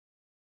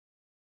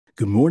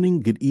Good morning,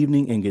 good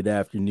evening, and good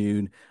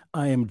afternoon.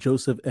 I am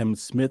Joseph M.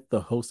 Smith,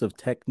 the host of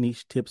Tech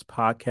Niche Tips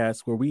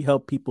podcast, where we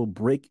help people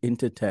break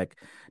into tech,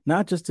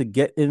 not just to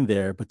get in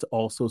there, but to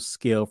also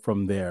scale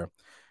from there.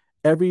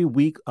 Every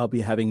week, I'll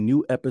be having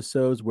new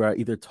episodes where I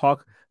either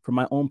talk from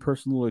my own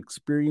personal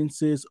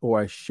experiences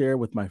or I share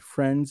with my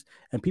friends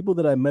and people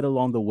that I met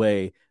along the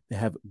way that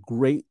have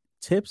great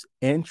tips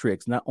and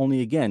tricks, not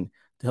only again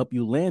to help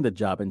you land a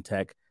job in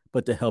tech,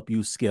 but to help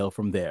you scale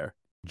from there.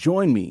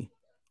 Join me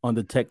on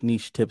the Tech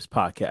Niche Tips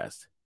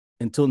podcast.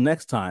 Until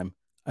next time,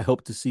 I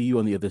hope to see you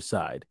on the other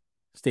side.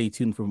 Stay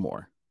tuned for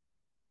more.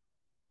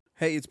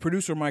 Hey, it's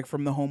producer Mike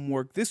from The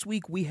Homework. This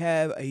week we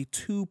have a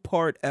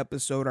two-part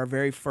episode, our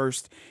very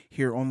first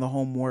here on The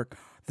Homework.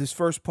 This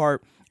first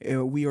part,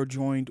 we are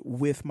joined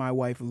with my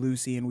wife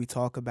Lucy, and we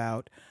talk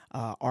about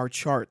our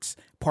charts.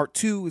 Part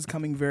 2 is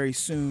coming very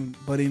soon,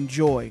 but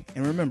enjoy.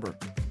 And remember,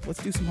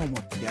 let's do some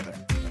homework together.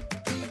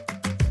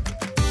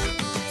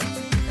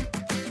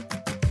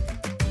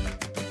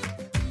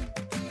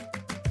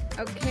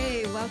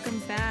 Okay, welcome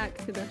back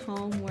to the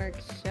Homework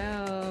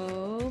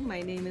Show.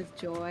 My name is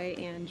Joy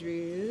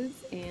Andrews,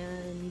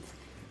 and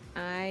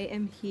I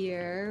am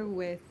here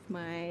with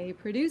my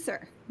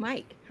producer,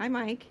 Mike. Hi,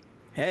 Mike.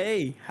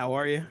 Hey, how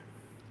are you?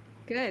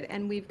 Good,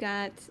 and we've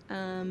got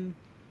the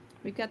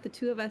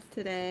two of us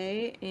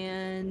today,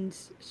 and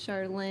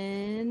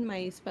Charlene,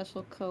 my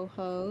special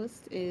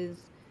co-host,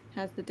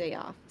 has the day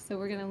off, so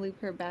we're gonna loop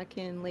her back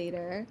in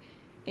later,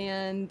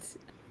 and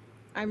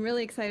I'm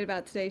really excited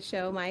about today's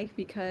show, Mike,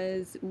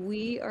 because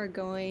we are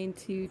going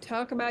to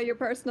talk about your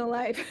personal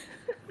life.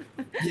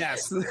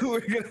 Yes,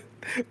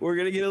 we're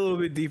gonna get a little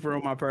bit deeper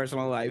on my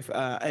personal life,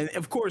 and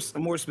of course,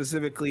 more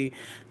specifically,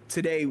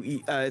 today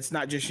it's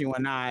not just you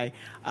and I.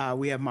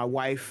 We have my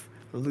wife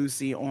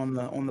Lucy on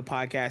the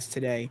podcast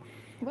today.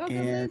 Welcome,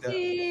 and,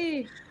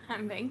 Lucy.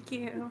 Thank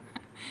you.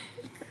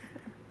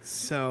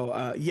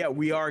 So yeah,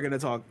 we are gonna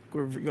talk.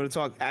 We're gonna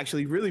talk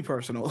actually really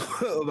personal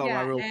about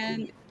my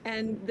real.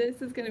 And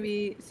this is going to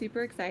be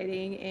super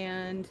exciting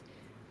and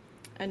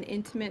an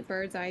intimate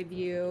bird's eye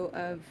view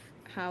of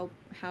how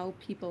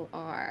people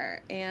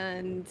are,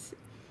 and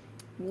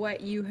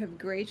what you have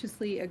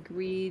graciously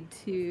agreed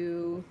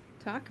to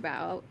talk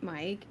about,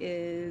 Mike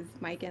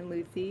and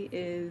Lucy,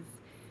 is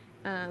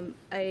an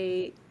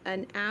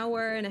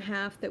hour and a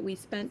half that we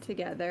spent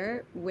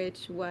together,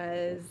 which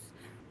was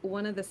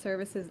one of the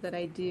services that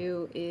I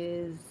do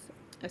is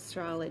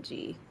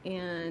astrology.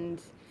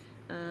 And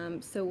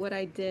so what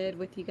I did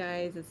with you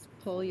guys is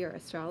pull your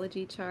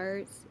astrology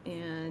charts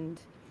and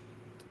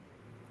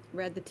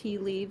read the tea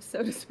leaves,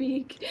 so to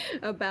speak,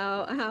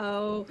 about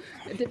how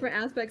different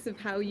aspects of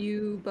how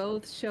you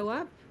both show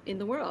up in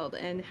the world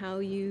and how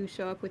you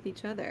show up with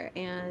each other.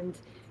 And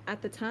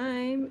at the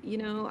time,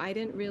 I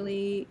didn't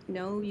really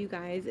know you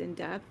guys in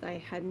depth.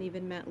 I hadn't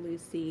even met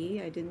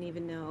Lucy. I didn't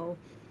even know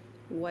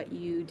what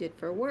you did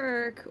for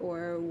work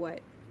or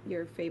what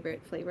your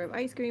favorite flavor of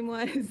ice cream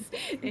was.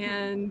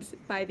 And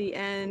by the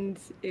end,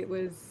 it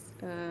was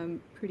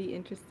pretty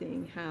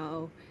interesting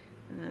how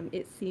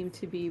it seemed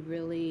to be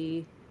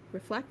really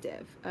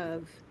reflective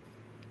of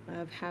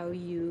how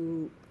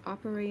you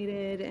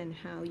operated and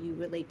how you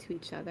relate to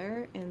each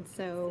other. And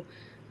so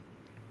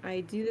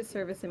I do the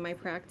service in my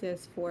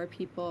practice for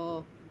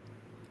people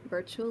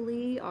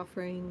virtually,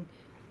 offering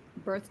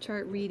birth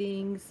chart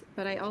readings,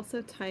 but I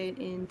also tie it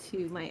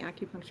into my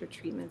acupuncture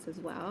treatments as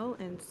well.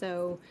 And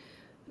so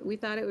we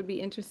thought it would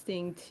be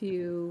interesting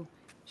to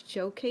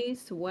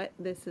showcase what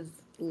this is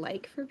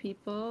like for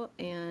people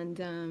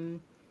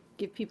and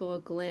give people a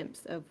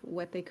glimpse of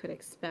what they could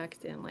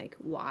expect and like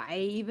why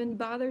even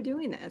bother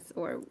doing this,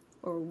 or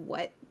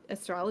what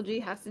astrology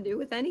has to do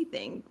with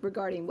anything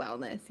regarding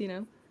wellness,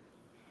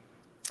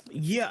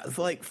 Yeah,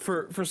 like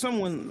for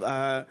someone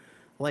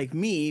like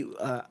me,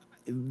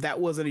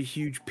 that wasn't a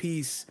huge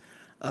piece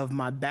of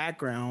my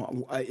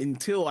background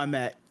until I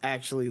met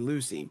actually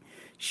Lucy.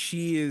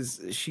 She's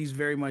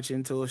very much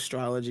into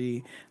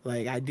astrology.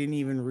 Like I didn't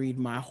even read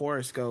my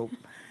horoscope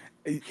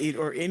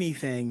or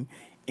anything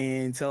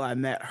until I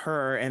met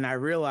her, and I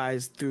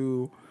realized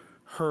through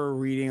her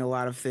reading a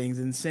lot of things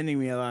and sending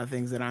me a lot of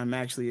things that I'm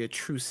actually a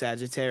true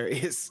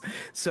Sagittarius.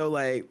 So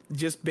like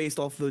just based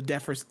off the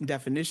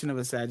definition of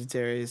a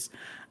Sagittarius,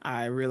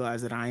 I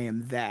realized that I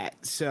am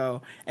that.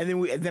 So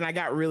and then I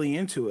got really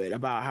into it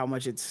about how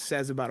much it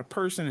says about a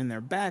person and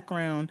their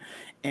background,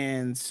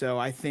 and so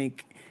I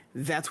think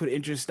that's what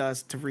interests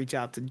us to reach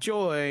out to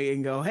Joy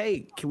and go,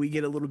 hey, can we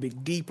get a little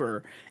bit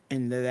deeper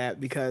into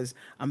that? Because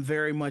I'm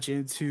very much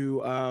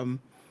into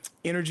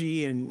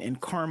energy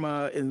and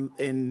karma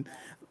and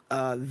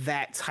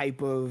that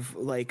type of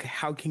like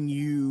how can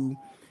you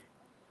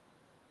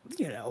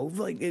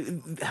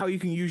how you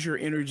can use your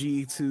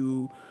energy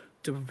to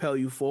propel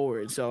you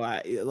forward. So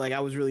I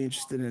was really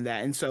interested in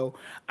that, and so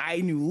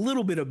I knew a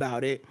little bit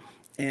about it,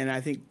 and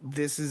I think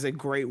this is a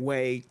great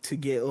way to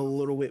get a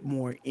little bit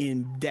more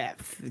in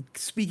depth,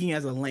 speaking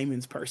as a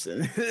layman's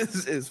person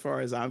as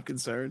far as I'm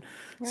concerned.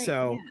 Right.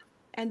 So Yeah.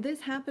 And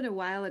this happened a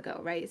while ago,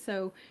 right?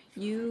 So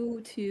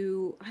you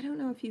two, I don't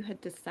know if you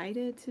had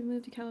decided to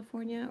move to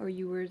California or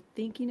you were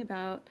thinking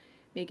about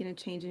making a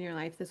change in your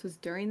life. This was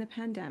during the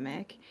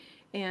pandemic,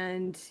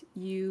 and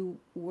you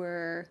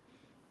were,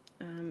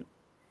 um,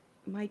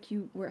 Mike,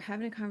 you were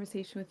having a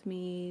conversation with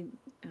me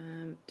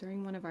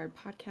during one of our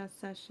podcast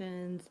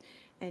sessions,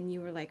 and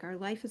you were like, our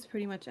life is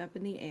pretty much up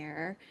in the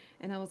air.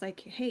 And I was like,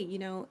 hey,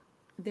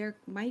 there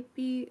might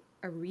be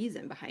a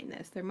reason behind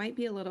this. There might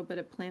be a little bit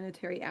of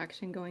planetary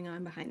action going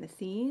on behind the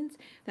scenes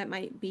that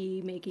might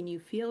be making you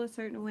feel a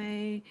certain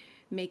way,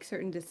 make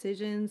certain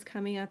decisions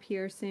coming up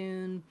here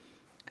soon.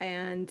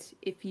 And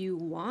if you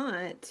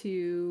want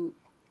to,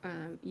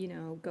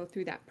 go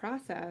through that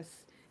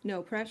process,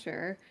 no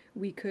pressure,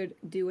 we could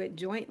do it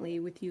jointly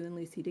with you and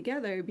Lucy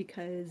together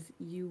because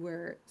you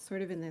were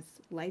sort of in this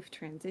life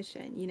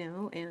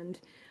transition, and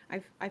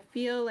I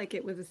feel like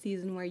it was a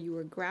season where you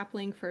were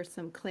grappling for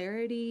some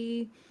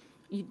clarity.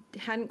 You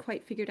hadn't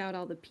quite figured out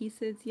all the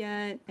pieces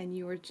yet, and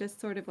you were just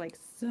sort of like,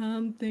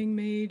 something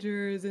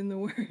major is in the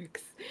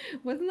works.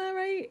 Wasn't that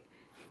right?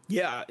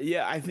 Yeah.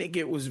 I think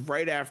it was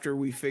right after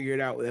we figured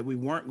out that we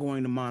weren't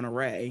going to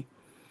Monterey.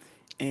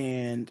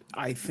 And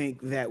I think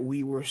that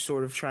we were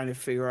sort of trying to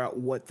figure out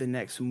what the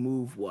next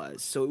move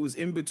was. So it was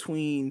in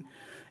between.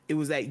 It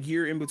was that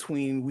year in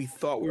between. We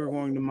thought we were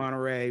going to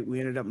Monterey. We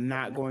ended up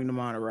not going to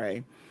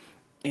Monterey.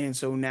 And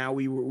so now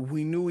we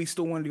knew we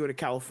still wanted to go to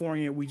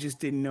California. We just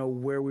didn't know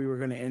where we were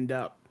going to end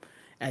up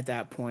at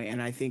that point.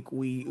 And I think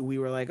we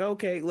were like,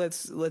 okay,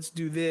 let's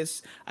do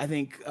this. I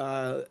think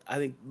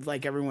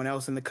like everyone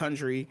else in the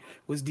country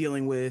I was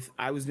dealing with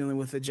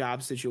a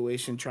job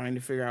situation, trying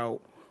to figure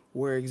out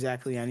where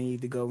exactly I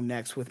needed to go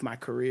next with my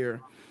career.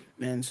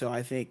 And so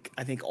I think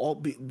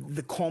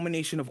the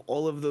culmination of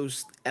all of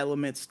those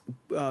elements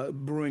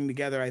brewing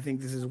together, I think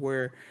this is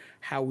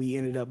how we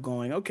ended up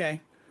going,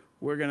 okay,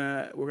 we're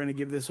gonna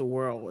give this a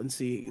whirl and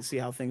see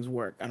how things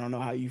work. I don't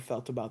know how you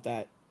felt about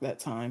that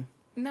time.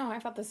 No, I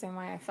felt the same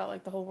way. I felt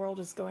like the whole world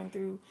was going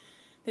through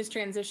this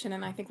transition,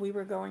 and I think we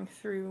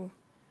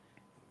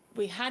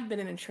had been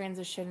in a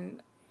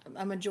transition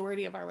a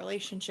majority of our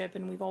relationship,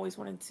 and we've always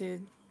wanted to,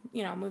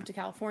 move to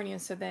California.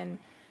 So then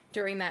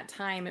during that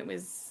time, it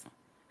was,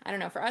 I don't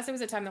know, for us, it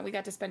was a time that we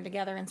got to spend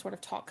together and sort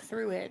of talk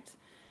through it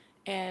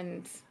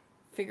and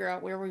figure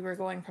out where we were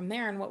going from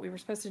there and what we were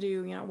supposed to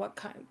do.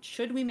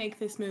 Should we make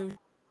this move,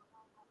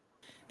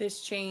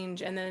 this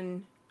change? And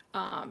then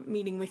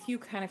meeting with you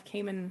kind of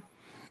came in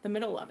the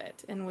middle of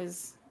it and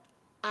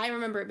I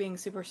remember it being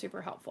super,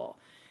 super helpful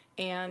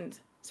and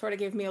sort of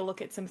gave me a look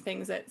at some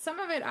things that some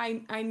of it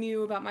I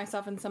knew about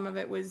myself, and some of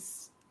it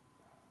was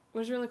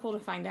really cool to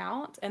find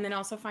out, and then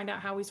also find out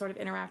how we sort of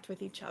interact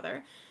with each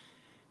other,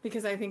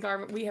 because I think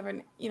we have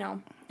an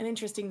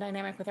interesting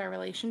dynamic with our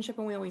relationship,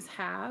 and we always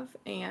have.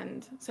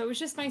 And so it was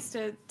just nice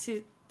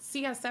to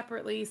see us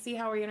separately, see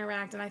how we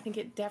interact, and I think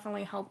it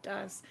definitely helped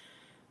us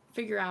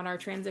figure out our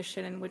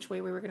transition and which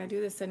way we were going to do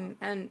this. And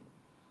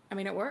I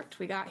mean, it worked.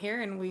 We got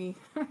here, and we,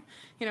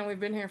 we've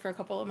been here for a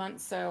couple of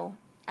months. So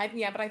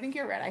but I think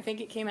you're right. I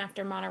think it came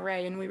after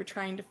Monterey, and we were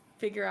trying to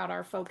figure out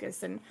our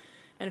focus and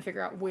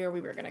figure out where we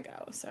were going to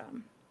go. So,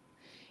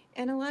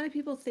 and a lot of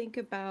people think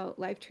about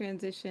life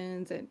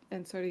transitions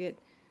and sort of get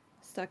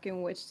stuck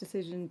in which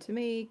decision to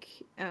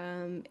make.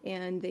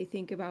 And they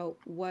think about,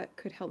 what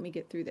could help me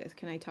get through this?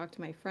 Can I talk to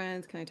my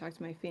friends? Can I talk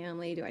to my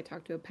family? Do I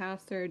talk to a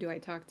pastor? Do I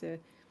talk to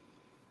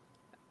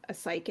a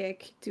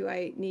psychic? Do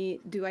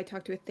I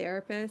talk to a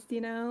therapist?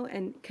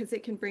 And because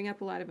it can bring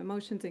up a lot of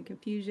emotions and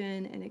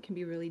confusion, and it can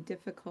be really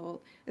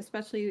difficult,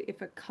 especially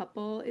if a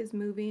couple is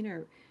moving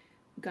or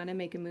gonna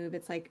make a move.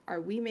 It's like, are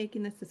we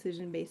making this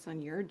decision based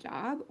on your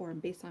job or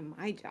based on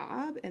my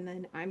job? And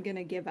then I'm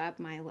gonna give up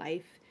my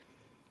life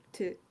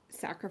to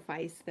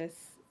sacrifice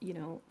this,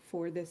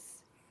 for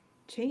this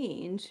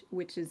change,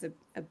 which is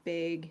a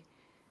big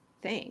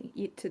thing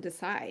to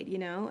decide,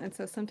 and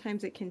so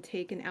sometimes it can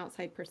take an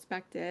outside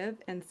perspective.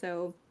 And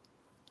so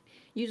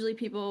usually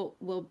people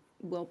will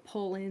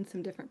pull in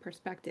some different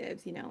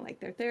perspectives, like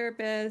their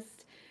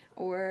therapist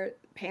or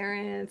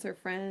parents or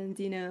friends,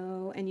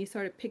 and you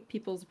sort of pick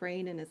people's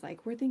brain, and it's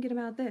like, we're thinking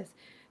about this.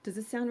 Does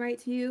this sound right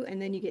to you?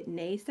 And then you get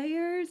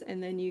naysayers,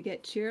 and then you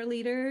get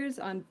cheerleaders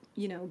on,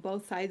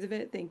 both sides of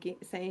it,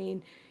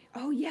 saying,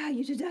 oh yeah,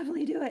 you should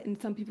definitely do it.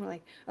 And some people are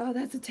like, oh,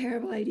 that's a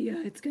terrible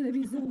idea. It's going to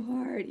be so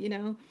hard,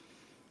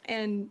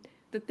 And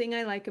the thing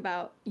I like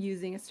about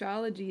using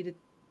astrology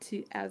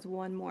to as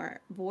one more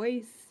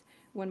voice,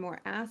 one more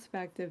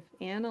aspect of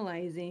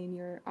analyzing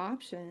your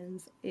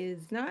options,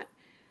 is not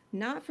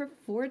for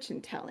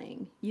fortune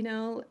telling.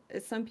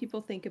 Some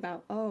people think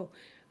about, oh,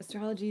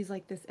 astrology is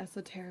like this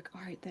esoteric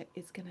art that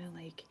is gonna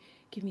like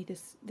give me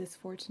this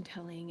fortune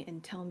telling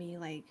and tell me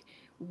like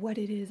what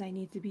it is I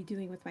need to be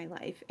doing with my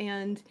life.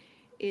 And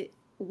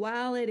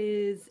while it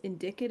is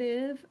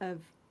indicative of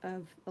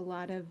a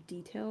lot of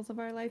details of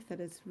our life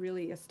that is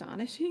really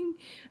astonishing,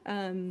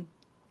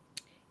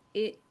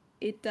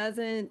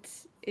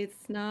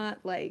 it's not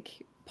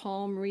like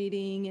palm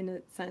reading in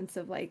a sense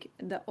of like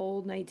the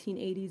old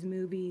 1980s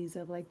movies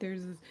of like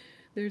there's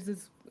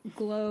this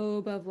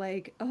globe of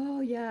like,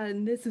 oh yeah,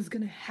 and this is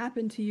gonna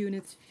happen to you and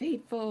it's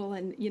fateful,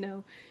 and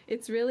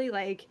it's really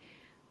like,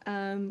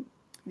 um,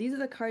 these are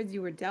the cards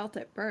you were dealt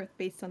at birth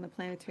based on the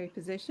planetary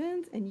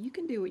positions, and you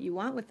can do what you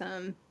want with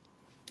them.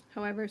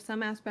 However,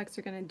 some aspects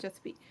are going to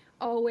just be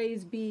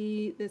always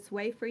be this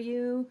way for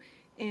you,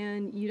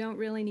 and you don't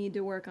really need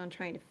to work on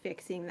trying to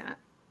fixing that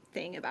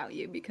thing about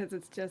you because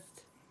it's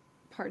just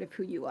part of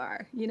who you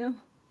are, you know?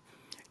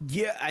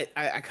 Yeah,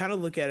 I kind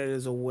of look at it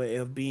as a way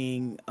of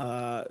being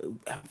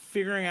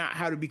figuring out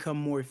how to become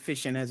more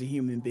efficient as a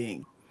human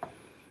being,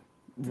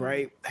 Mm.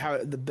 right? How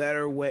the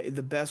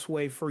best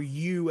way for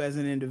you as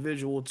an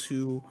individual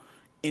to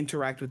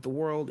interact with the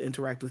world,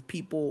 interact with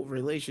people,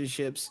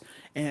 relationships,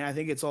 and I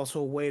think it's also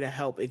a way to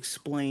help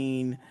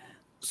explain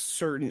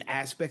certain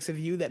aspects of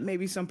you that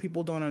maybe some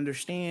people don't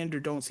understand or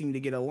don't seem to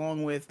get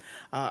along with.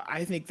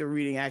 I think the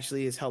reading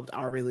actually has helped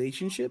our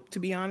relationship, to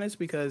be honest,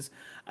 because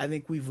I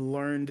think we've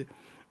learned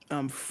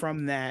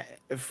from that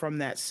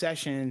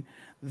session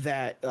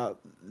that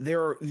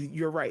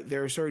you're right,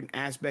 there are certain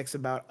aspects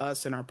about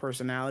us and our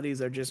personalities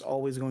that are just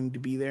always going to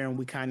be there, and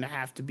we kind of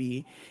have to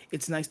be.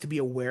 It's nice to be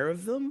aware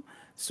of them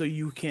so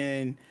you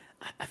can.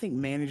 I think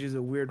manage is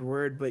a weird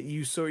word, but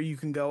you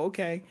can go,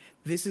 okay,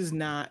 this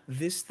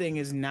thing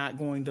is not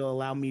going to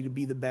allow me to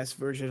be the best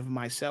version of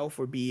myself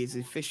or be as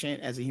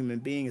efficient as a human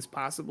being as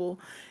possible,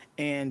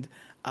 and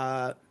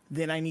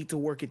then I need to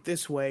work it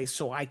this way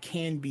so I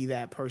can be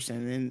that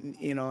person. And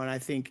and I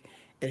think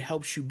it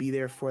helps you be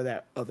there for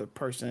that other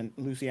person.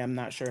 Lucy, I'm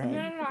not sure how.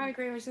 No, no, no, I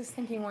agree. I was just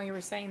thinking while you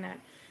were saying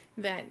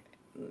that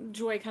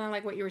Joy, kind of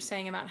like what you were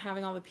saying about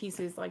having all the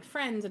pieces, like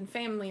friends and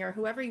family or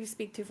whoever you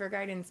speak to for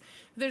guidance.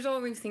 There's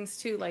all these things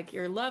too, like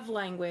your love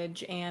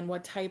language and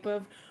what type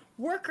of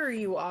worker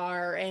you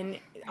are, and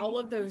all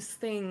of those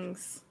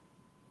things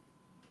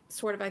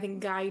sort of, I think,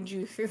 guide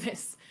you through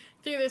this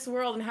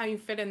world and how you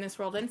fit in this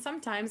world. And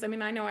sometimes, I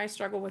mean, I know I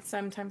struggle with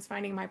sometimes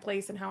finding my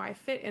place and how I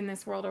fit in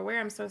this world or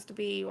where I'm supposed to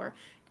be or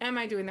am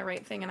I doing the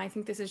right thing. And I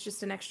think this is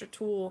just an extra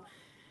tool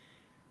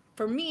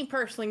for me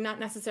personally, not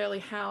necessarily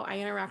how I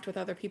interact with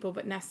other people,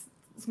 but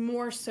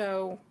more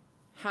so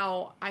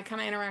how I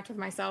kind of interact with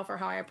myself or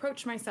how I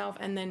approach myself,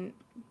 and then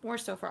more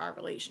so for our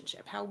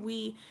relationship, how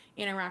we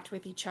interact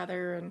with each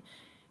other.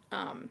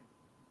 And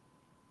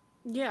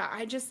yeah,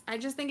 I just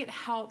think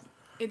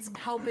it's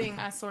helping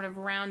us sort of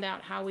round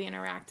out how we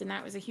interact, and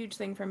that was a huge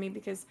thing for me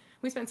because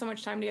we spent so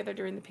much time together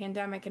during the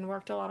pandemic and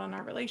worked a lot on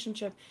our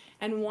relationship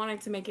and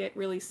wanted to make it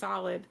really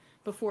solid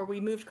before we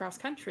moved cross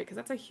country, because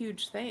that's a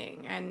huge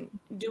thing, and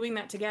doing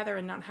that together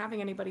and not having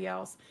anybody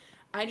else,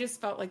 I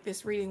just felt like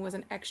this reading was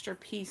an extra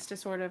piece to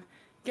sort of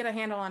get a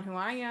handle on who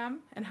I am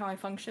and how I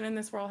function in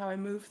this world, how I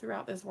move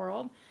throughout this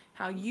world,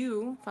 how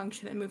you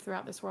function and move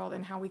throughout this world,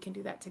 and how we can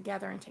do that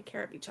together and take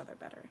care of each other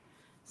better.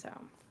 So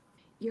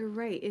You're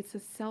right. It's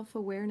a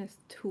self-awareness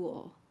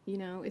tool.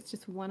 It's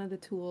just one of the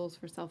tools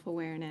for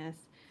self-awareness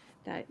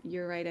that,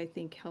 you're right, I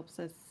think helps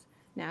us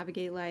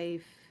navigate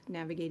life,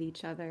 navigate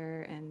each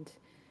other, and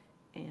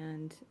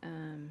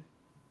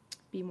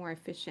be more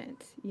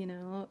efficient,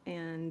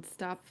 and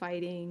stop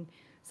fighting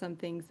some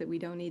things that we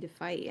don't need to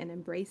fight and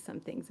embrace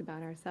some things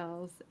about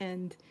ourselves.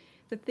 And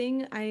the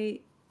thing I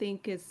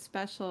think is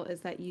special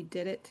is that you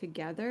did it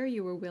together.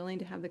 You were willing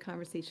to have the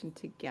conversation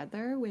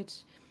together, which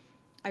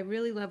I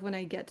really love when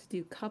I get to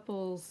do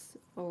couples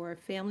or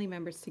family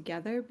members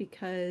together,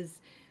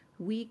 because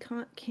we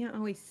can't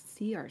always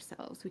see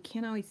ourselves. We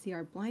can't always see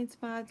our blind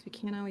spots. We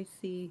can't always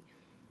see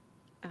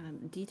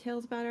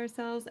details about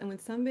ourselves. And when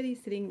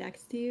somebody's sitting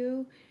next to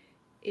you,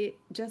 it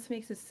just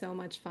makes it so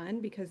much fun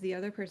because the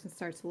other person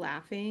starts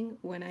laughing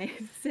when I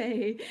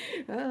say,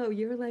 "Oh,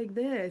 you're like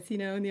this,"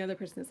 and the other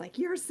person is like,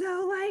 "You're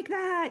so like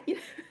that,"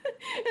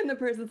 and the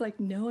person's like,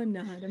 "No, I'm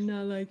not. I'm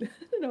not like that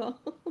at all."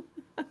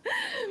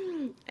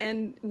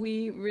 And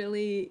we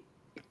really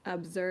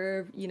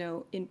observe,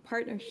 in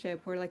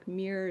partnership, we're like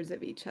mirrors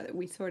of each other.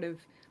 We sort of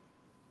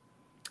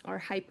are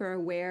hyper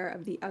aware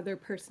of the other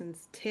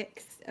person's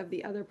tics, of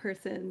the other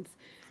person's,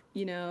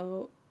 you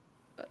know,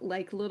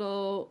 like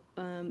little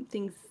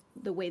things,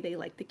 the way they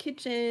like the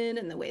kitchen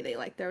and the way they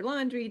like their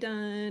laundry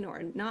done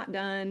or not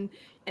done,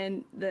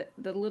 and the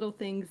little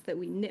things that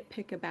we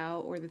nitpick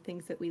about or the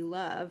things that we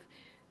love.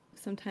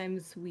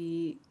 Sometimes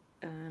we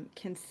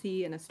can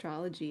see in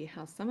astrology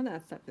how some of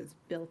that stuff is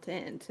built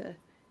into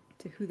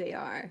who they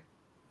are.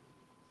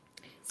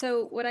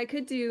 So what I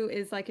could do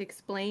is like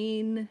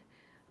explain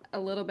a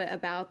little bit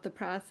about the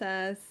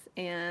process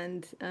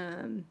and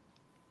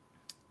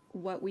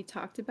what we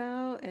talked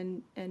about,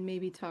 and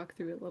maybe talk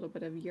through a little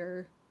bit of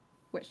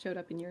what showed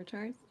up in your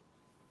charts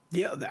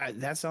Yeah,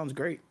 that sounds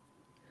great.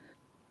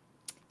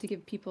 to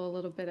give people a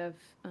little bit of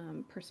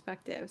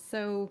perspective.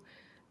 So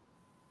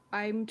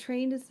I'm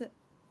trained as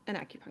an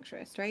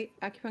acupuncturist, right?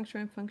 Acupuncture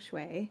and feng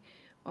shui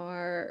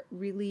are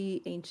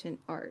really ancient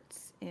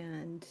arts,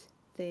 and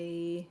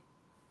they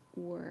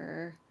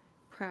were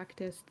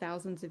practiced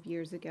thousands of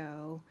years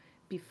ago,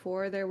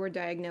 before there were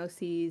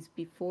diagnoses,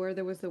 before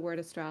there was the word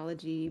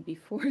astrology,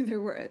 before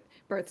there were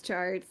birth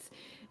charts,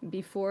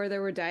 before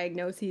there were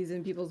diagnoses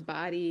in people's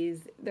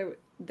bodies.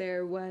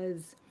 there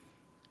was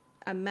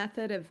a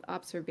method of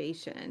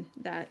observation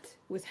that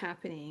was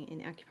happening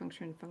in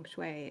acupuncture and feng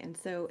shui. And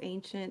so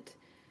ancient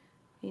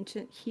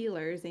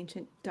healers,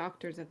 ancient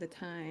doctors of the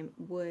time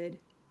would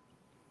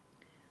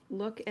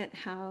look at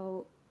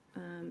how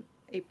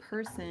a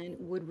person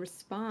would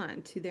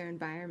respond to their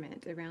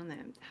environment around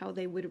them, how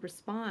they would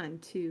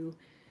respond to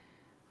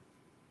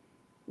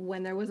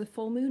when there was a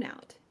full moon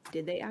out.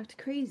 Did they act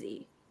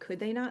crazy? Could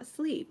they not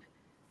sleep?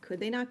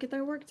 Could they not get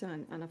their work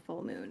done on a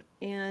full moon?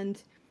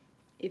 And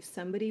if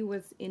somebody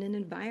was in an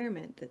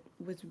environment that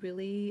was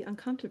really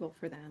uncomfortable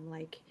for them,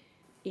 like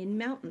in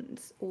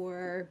mountains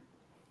or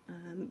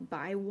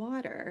by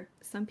water,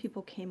 some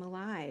people came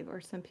alive,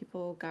 or some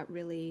people got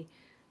really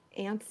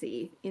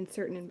antsy in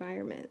certain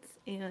environments.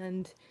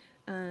 And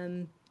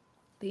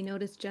they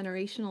noticed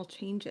generational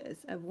changes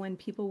of when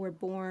people were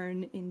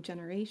born in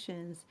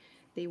generations,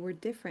 they were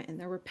different, and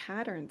there were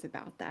patterns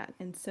about that.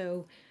 And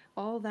so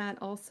all that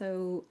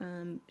also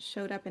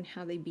showed up in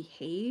how they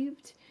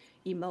behaved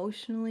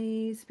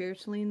emotionally,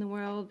 spiritually in the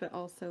world, but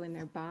also in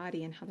their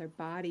body, and how their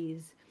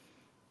bodies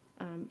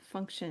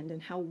functioned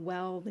and how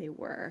well they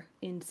were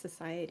in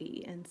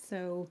society. And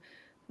so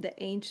the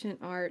ancient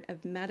art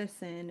of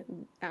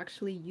medicine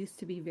actually used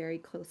to be very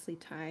closely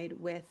tied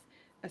with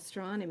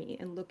astronomy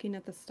and looking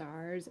at the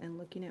stars and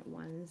looking at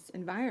one's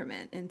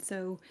environment. And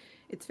so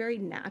it's very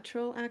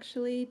natural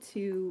actually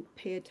to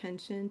pay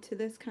attention to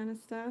this kind of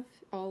stuff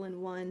all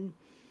in one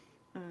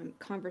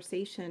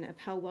conversation of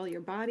how well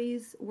your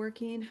body's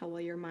working, how well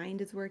your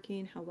mind is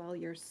working, how well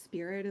your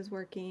spirit is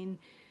working,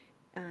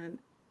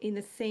 in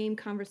the same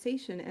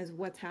conversation as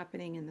what's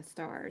happening in the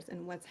stars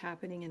and what's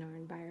happening in our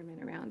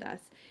environment around us.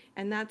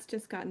 And that's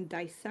just gotten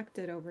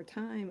dissected over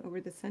time, over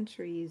the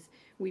centuries.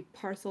 We've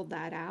parceled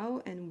that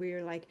out, and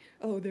we're like,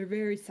 oh, they're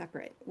very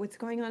separate. What's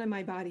going on in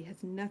my body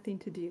has nothing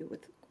to do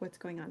with what's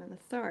going on in the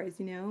stars,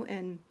 you know?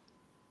 And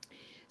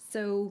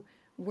so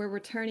we're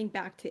returning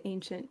back to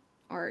ancient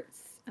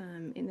arts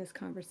in this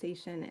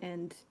conversation,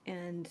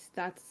 and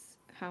that's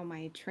how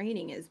my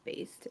training is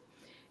based.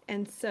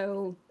 And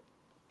so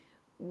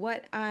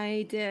what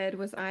I did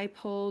was I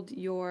pulled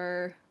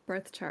your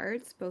birth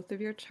charts, both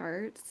of your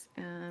charts.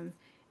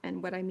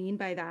 And what I mean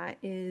by that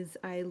is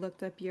I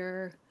looked up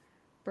your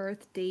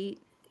birth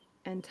date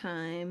and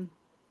time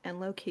and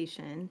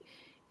location.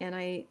 And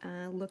I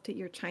looked at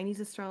your Chinese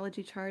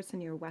astrology charts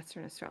and your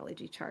Western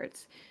astrology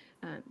charts.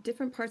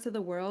 Different parts of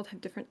the world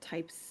have different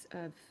types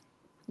of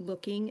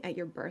looking at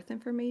your birth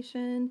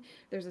information.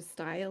 There's a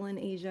style in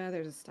Asia,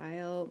 there's a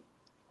style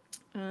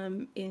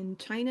in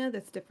China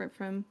that's different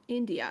from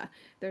India.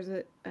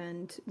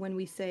 And when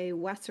we say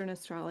Western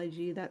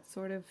astrology, that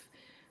sort of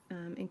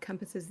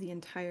encompasses the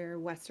entire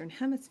Western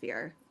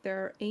hemisphere. There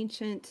are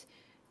ancient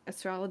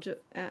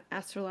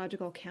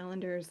astrological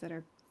calendars that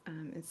are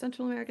in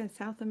Central America and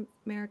South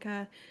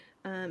America,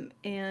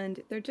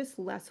 and they're just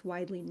less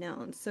widely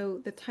known. So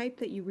the type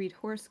that you read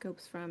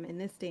horoscopes from in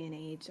this day and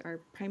age are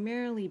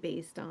primarily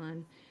based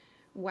on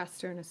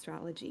Western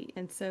astrology.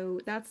 And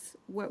so that's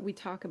what we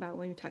talk about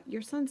when we talk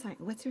your sun sign.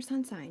 What's your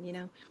sun sign, you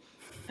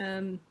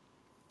know?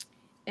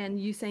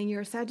 And you saying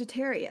you're a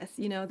Sagittarius,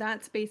 you know,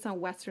 that's based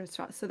on Western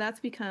astrology. So that's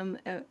become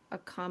a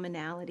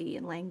commonality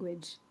in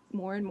language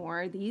more and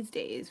more these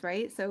days,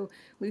 right? So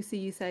Lucy,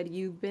 you said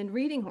you've been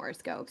reading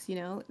horoscopes, you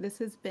know, this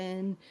has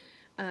been,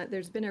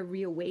 there's been a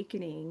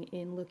reawakening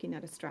in looking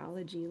at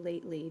astrology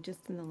lately,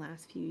 just in the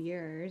last few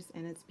years,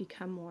 and it's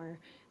become more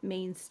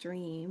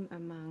mainstream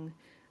among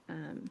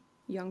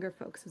younger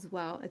folks as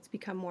well. It's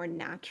become more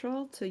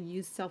natural to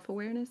use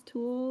self-awareness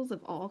tools of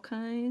all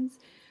kinds,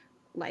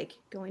 like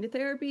going to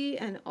therapy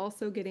and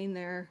also getting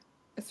their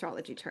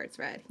astrology charts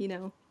read, you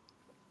know?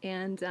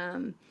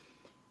 And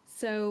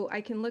so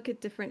I can look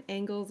at different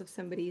angles of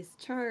somebody's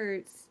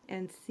charts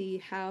and see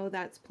how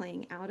that's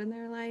playing out in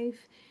their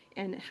life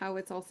and how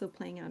it's also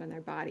playing out in their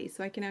body.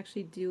 So I can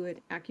actually do an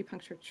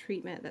acupuncture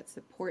treatment that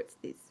supports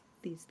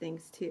these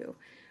things too.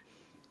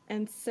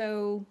 And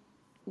so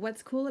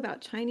what's cool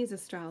about Chinese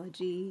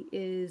astrology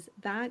is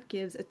that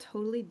gives a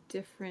totally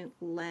different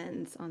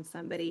lens on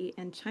somebody.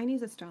 And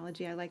Chinese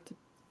astrology, I like to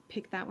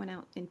pick that one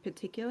out in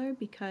particular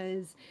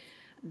because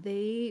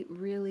they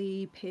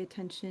really pay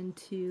attention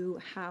to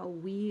how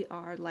we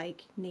are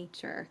like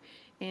nature.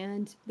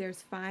 And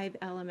there's 5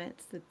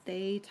 elements that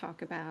they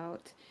talk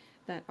about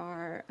that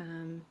are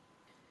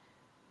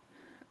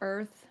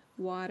earth,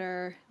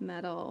 water,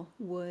 metal,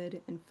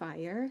 wood, and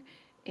fire.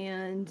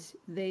 And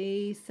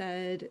they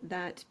said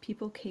that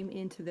people came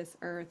into this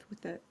earth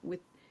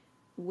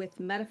with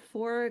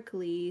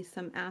metaphorically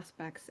some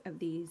aspects of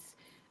these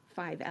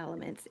 5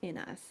 elements in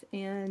us.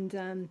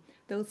 And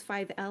those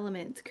 5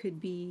 elements could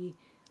be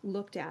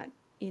looked at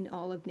in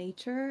all of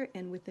nature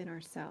and within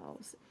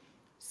ourselves.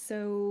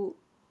 So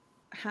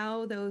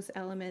how those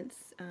elements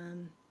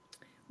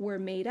were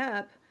made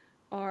up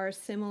are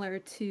similar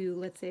to,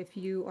 let's say, if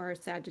you are a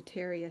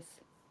Sagittarius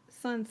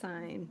sun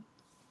sign,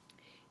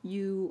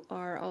 you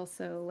are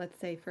also, let's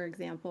say, for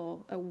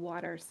example, a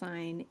water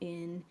sign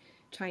in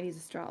Chinese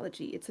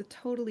astrology. It's a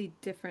totally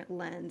different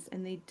lens,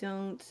 and they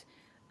don't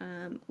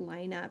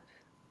line up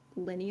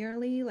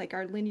linearly. Like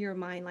our linear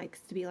mind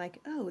likes to be like,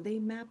 oh, they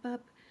map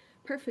up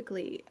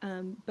perfectly.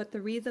 But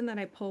the reason that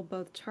I pull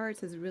both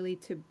charts is really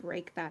to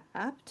break that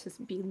up, to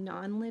be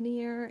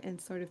non-linear and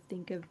sort of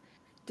think of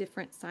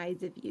different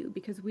sides of you,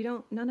 because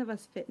none of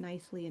us fit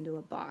nicely into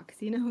a box,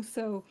 you know?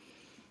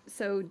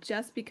 So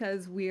just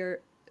because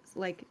we're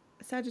like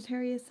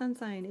Sagittarius sun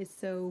sign is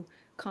so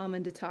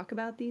common to talk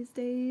about these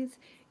days,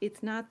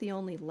 it's not the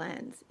only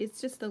lens. It's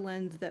just the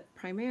lens that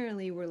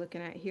primarily we're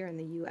looking at here in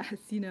the US,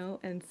 you know?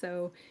 And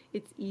so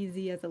it's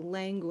easy as a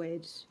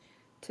language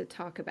to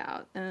talk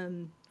about.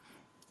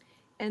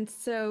 And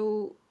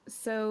so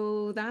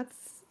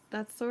that's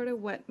sort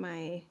of what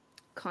my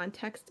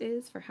context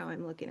is for how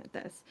I'm looking at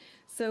this.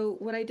 So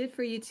what I did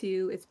for you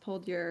too is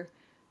pulled your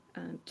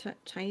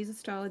Chinese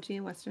astrology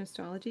and Western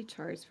astrology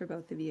charts for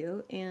both of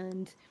you.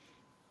 And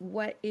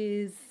what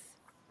is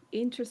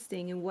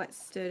interesting and what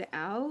stood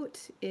out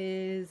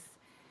is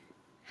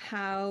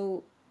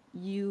how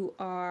you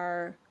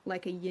are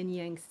like a yin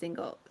yang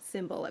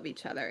symbol of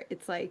each other.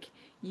 It's like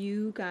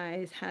you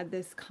guys had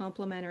this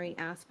complementary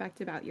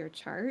aspect about your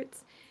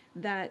charts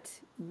that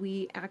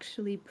we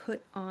actually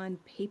put on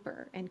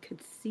paper and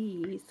could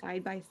see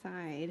side by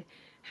side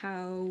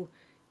how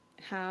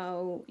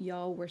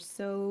y'all were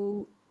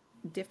so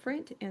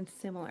different and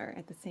similar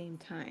at the same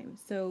time.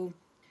 So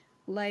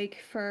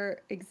like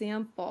for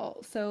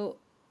example, so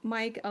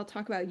Mike, I'll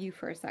talk about you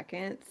for a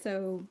second.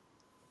 So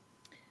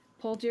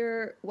pulled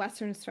your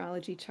Western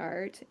astrology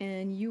chart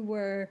and you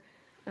were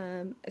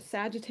a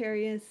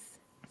Sagittarius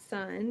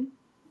sun,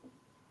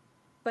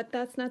 but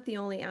that's not the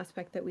only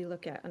aspect that we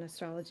look at on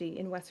astrology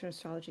in Western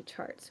astrology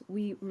charts.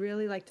 We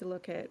really like to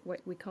look at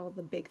what we call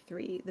the big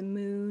three, the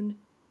moon,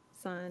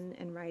 sun,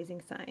 and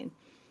rising sign.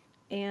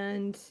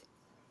 And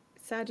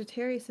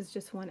Sagittarius is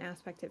just one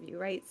aspect of you,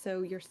 right?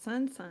 So your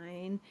sun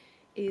sign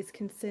is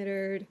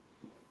considered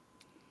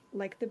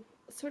like the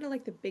sort of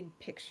like the big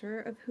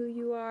picture of who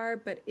you are,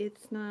 but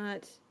it's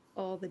not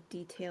all the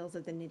details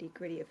of the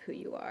nitty-gritty of who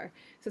you are.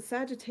 So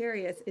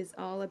Sagittarius is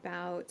all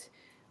about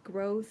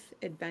growth,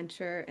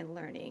 adventure, and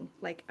learning.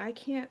 Like I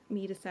can't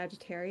meet a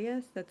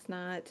Sagittarius that's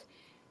not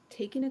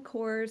taking a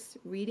course,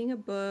 reading a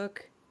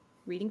book,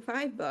 reading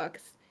 5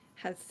 books,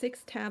 has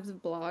 6 tabs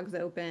of blogs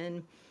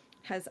open,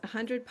 has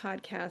 100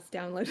 podcasts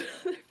downloaded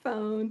on their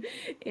phone,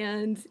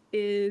 and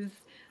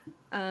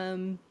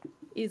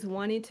is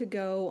wanting to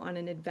go on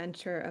an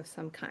adventure of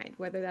some kind,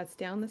 whether that's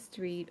down the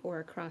street or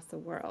across the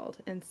world.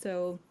 And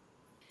so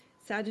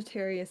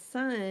Sagittarius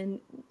sun,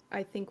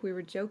 I think we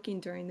were joking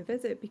during the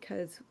visit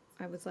because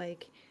I was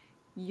like,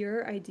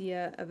 your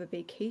idea of a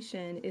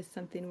vacation is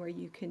something where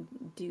you can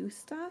do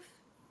stuff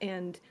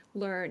and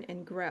learn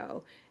and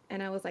grow.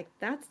 And I was like,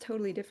 that's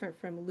totally different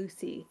from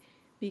Lucy,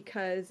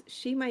 because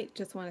she might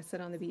just want to sit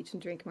on the beach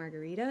and drink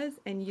margaritas,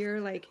 and you're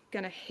like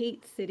gonna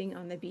hate sitting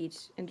on the beach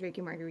and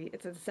drinking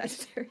margaritas as a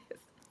Sagittarius.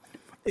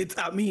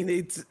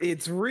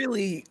 It's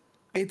really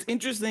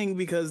interesting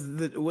because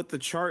with the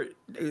chart,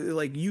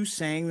 like you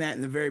saying that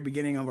in the very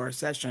beginning of our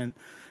session,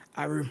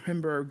 I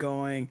remember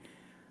going,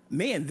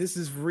 man, this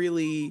is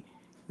really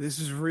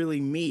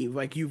me.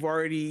 Like you've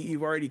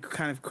already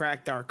kind of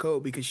cracked our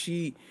code, because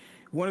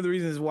one of the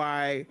reasons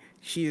why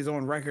she is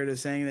on record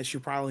as saying that she'll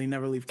probably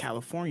never leave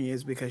California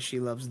is because she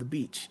loves the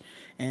beach.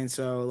 And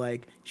so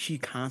like she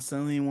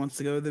constantly wants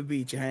to go to the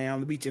beach and hang out on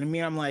the beach. And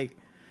I'm like,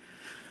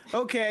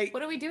 okay,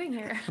 What are we doing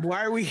here?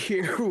 why are we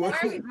here?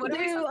 What are we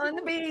on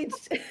the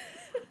beach?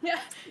 Yeah.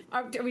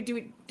 Do we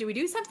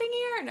do something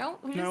here?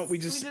 No. We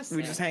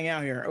just hang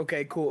out here.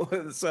 Okay, cool.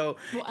 So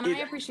well, and I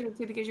appreciate it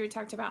too, because you had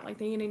talked about like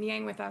the yin and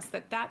yang with us.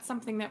 That's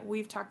something that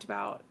we've talked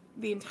about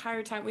the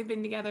entire time. We've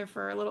been together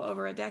for a little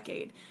over a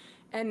decade,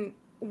 and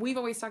we've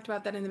always talked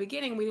about that in the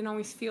beginning. We didn't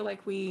always feel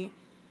like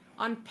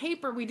on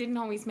paper, we didn't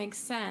always make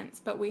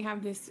sense, but we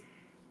have this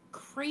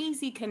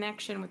crazy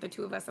connection with the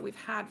two of us that we've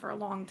had for a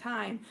long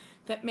time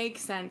that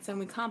makes sense, and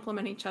we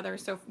complement each other.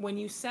 So when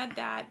you said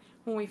that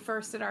when we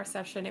first did our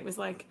session, it was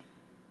like,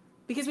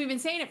 because we've been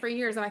saying it for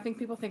years, and I think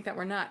people think that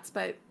we're nuts,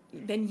 but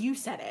then you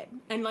said it,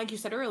 and like you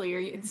said earlier,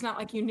 it's not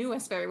like you knew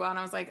us very well, and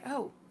I was like,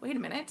 oh, wait a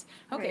minute,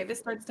 okay, right. This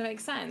starts to make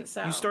sense.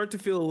 So you start to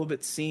feel a little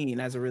bit seen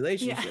as a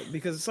relationship,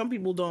 because some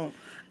people don't.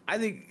 I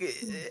think,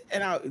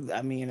 and I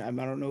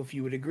don't know if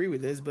you would agree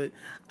with this, but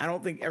I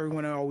don't think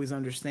everyone always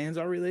understands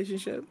our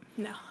relationship.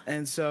 No.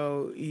 And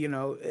so,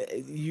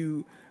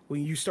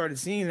 when you started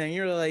seeing that,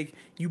 you're like,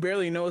 you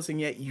barely know us, and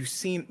yet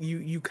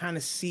you kind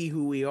of see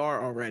who we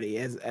are already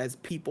as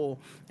people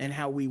and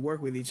how we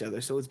work with each other.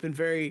 So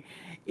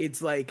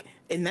it's like,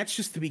 and that's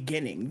just the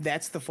beginning.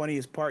 That's the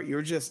funniest part.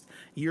 You're just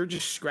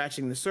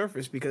scratching the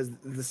surface, because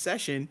the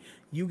session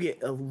you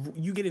get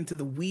into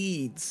the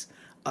weeds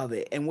of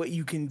it and what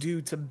you can do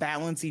to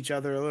balance each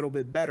other a little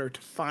bit better, to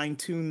fine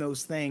tune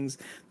those things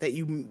that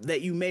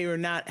you may or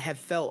not have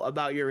felt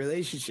about your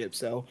relationship.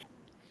 So.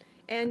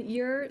 And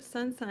your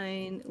sun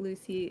sign,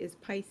 Lucy, is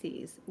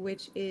Pisces,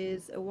 which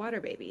is a water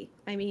baby.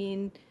 I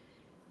mean,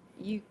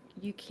 you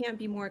can't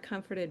be more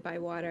comforted by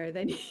water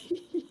than you.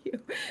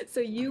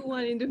 So you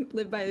wanting to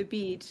live by the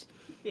beach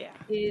Yeah.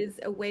 is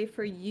a way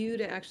for you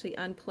to actually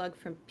unplug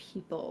from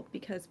people,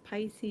 because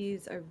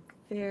Pisces are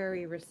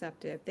very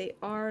receptive. They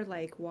are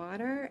like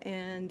water,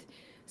 and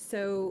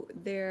so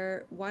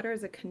their water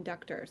is a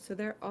conductor. So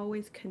they're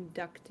always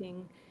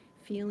conducting,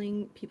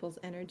 feeling people's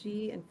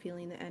energy and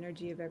feeling the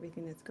energy of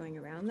everything that's going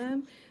around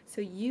them.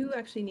 So you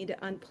actually need to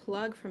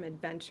unplug from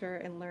adventure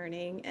and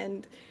learning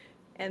and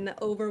the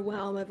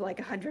overwhelm of like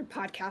 100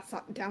 podcasts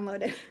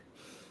downloaded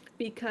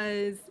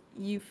because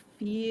you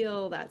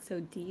feel that so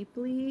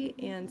deeply.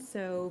 And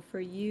so for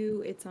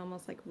you, it's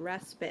almost like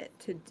respite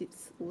to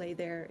lay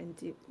there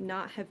and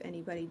not have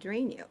anybody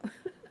drain you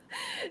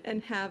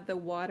and have the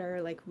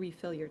water like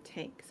refill your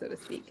tank, so to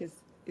speak, is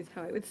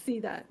how I would see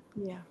that.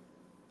 Yeah.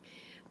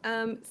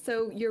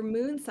 So your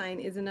moon sign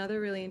is another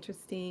really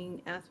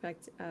interesting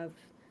aspect of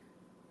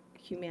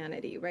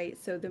humanity, right?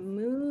 So the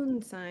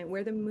moon sign,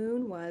 where the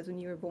moon was when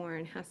you were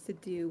born, has to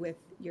do with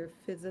your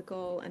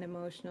physical and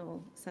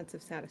emotional sense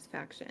of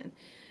satisfaction.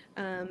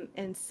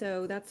 And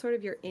so that's sort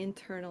of your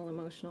internal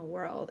emotional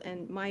world.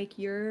 And Mike,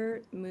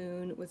 your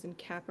moon was in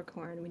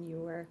Capricorn when you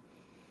were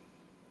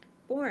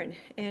born.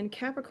 And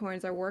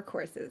Capricorns are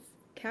workhorses.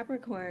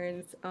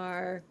 Capricorns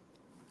are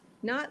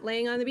not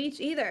laying on the beach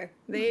either.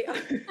 They are,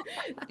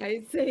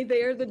 I say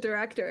they are the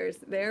directors.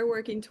 They're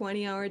working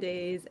 20-hour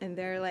days and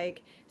they're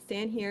like,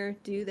 stand here,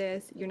 do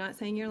this. You're not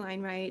saying your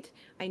line right.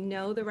 I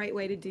know the right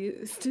way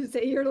to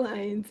say your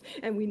lines,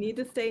 and we need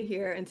to stay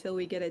here until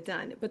we get it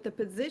done. But the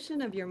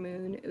position of your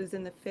moon was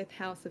in the 5th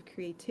house of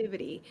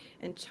creativity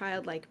and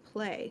childlike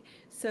play.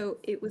 So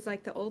it was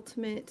like the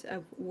ultimate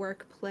of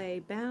work-play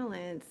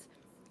balance,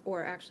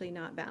 or actually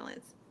not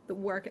balance, the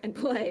work and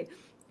play.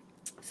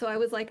 So I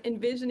was like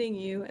envisioning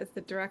you as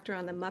the director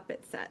on the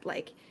Muppet set,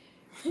 like,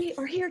 we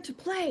are here to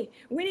play.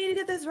 We need to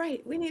get this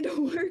right. We need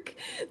to work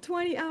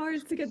 20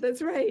 hours to get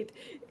this right.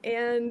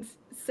 And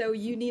so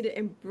you need to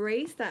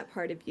embrace that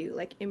part of you.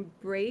 Like,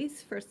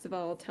 embrace, first of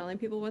all, telling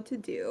people what to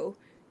do.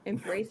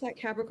 Embrace that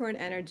Capricorn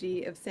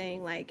energy of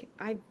saying, like,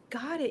 I've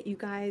got it, you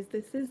guys.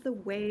 This is the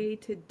way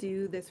to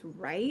do this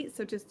right.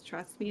 So just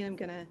trust me, I'm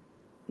going to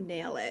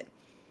nail it.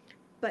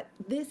 But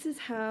this is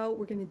how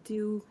we're going to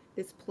do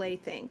this play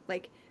thing.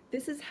 Like,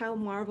 this is how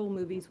Marvel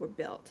movies were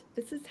built.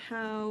 This is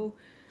how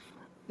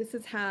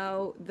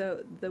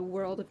the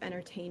world of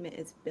entertainment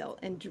is built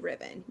and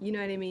driven. You know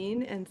what I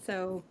mean? And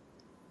so,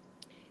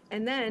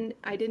 and then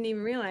I didn't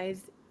even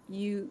realize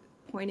you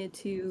pointed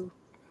to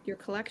your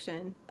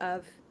collection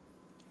of.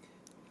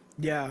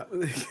 Yeah,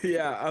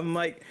 yeah. I'm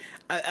like,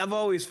 I've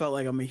always felt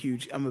like I'm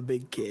a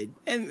big kid,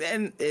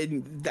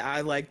 and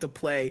I like to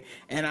play.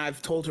 And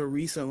I've told her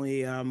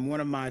recently, one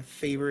of my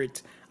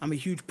favorite. I'm a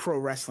huge pro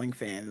wrestling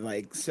fan,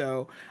 like,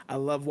 so I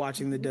love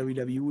watching the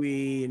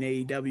WWE and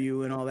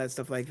AEW and all that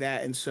stuff like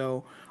that. And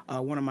so,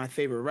 one of my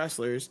favorite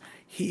wrestlers,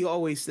 he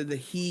always said that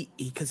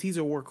because he's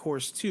a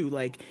workhorse too,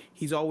 like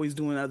he's always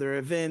doing other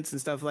events and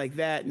stuff like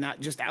that,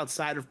 not just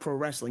outside of pro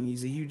wrestling.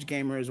 He's a huge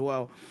gamer as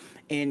well.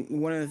 And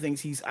one of the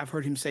things I've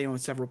heard him say on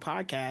several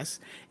podcasts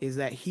is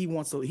that he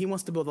wants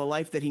to build a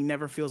life that he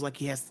never feels like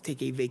he has to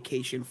take a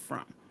vacation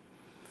from.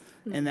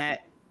 Mm-hmm.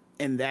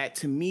 And that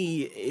to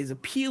me is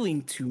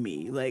appealing to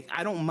me. Like,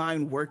 I don't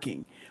mind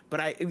working, but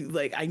I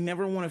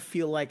never want to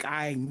feel like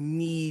I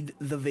need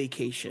the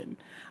vacation.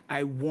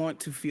 I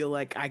want to feel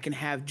like I can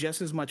have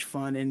just as much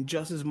fun and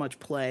just as much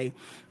play,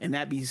 and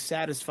that be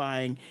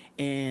satisfying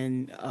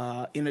in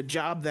a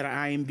job that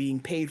I am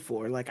being paid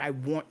for. Like, I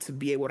want to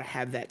be able to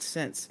have that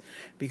sense,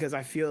 because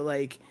I feel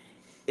like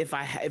if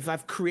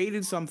I've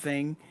created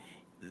something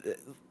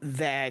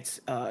that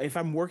if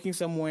I'm working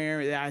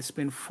somewhere that I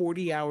spend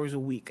 40 hours a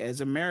week.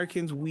 As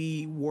Americans,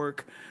 we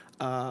work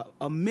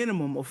a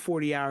minimum of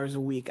 40 hours a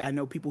week. I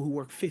know people who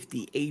work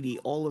 50, 80,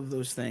 all of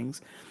those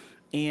things.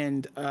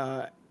 And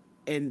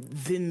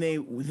then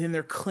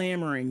they're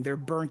clamoring, they're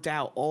burnt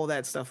out, all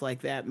that stuff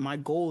like that. My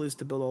goal is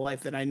to build a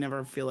life that I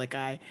never feel like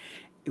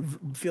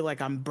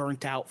I'm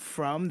burnt out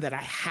from, that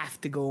I have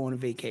to go on a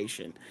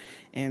vacation.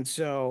 And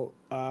so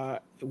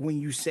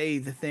when you say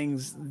the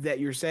things that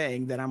you're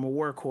saying, that I'm a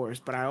workhorse,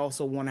 but I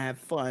also want to have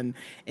fun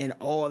and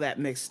all that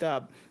mixed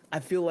up, I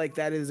feel like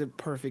that is a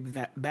perfect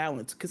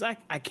balance, because I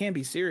can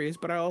be serious,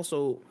 but I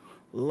also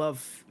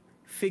love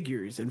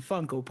figures and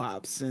Funko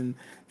Pops and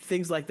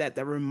things like that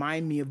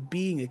remind me of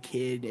being a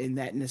kid and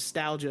that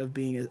nostalgia of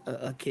being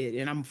a kid.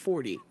 And I'm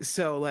 40.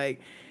 So,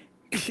 like,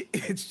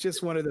 it's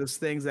just one of those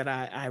things that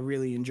I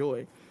really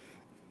enjoy.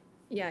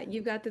 Yeah,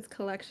 you've got this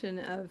collection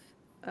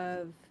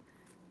of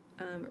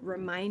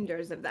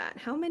reminders of that.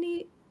 How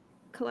many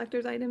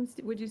collector's items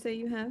would you say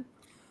you have?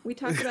 We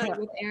talked about it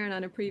with Aaron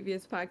on a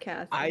previous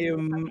podcast. I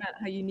am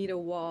how you need a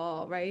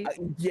wall, right?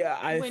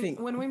 I think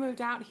when we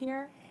moved out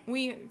here,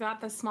 we got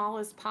the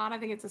smallest pod. I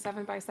think it's a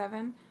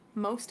 7x7.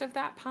 Most of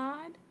that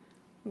pod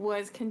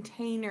was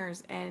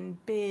containers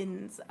and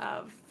bins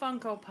of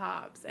Funko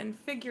Pops and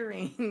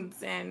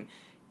figurines, and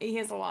he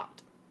has a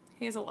lot.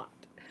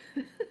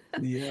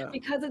 Yeah.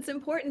 Because it's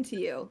important to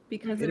you,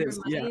 because it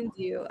reminds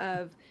you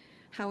of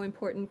how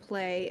important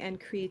play and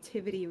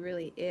creativity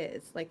really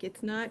is. Like,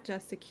 it's not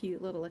just a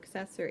cute little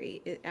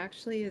accessory. It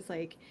actually is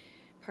like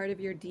part of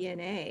your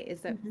DNA,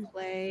 is that Mhm.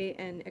 play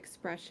and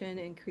expression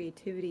and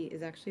creativity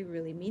is actually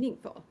really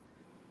meaningful.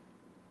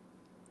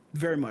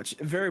 Very much.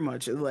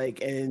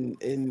 Like,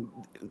 and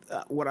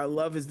what I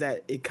love is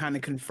that it kind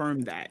of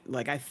confirmed that.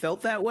 Like, I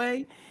felt that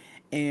way,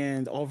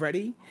 and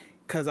already,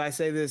 because I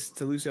say this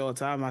to Lucy all the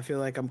time. I feel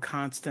like I'm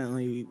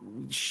constantly.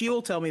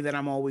 She'll tell me that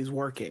I'm always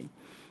working,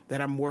 that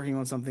I'm working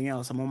on something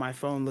else. I'm on my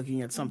phone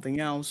looking at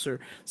something else, or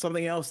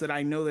something else that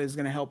I know that is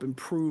going to help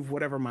improve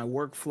whatever my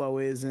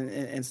workflow is,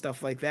 and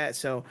stuff like that.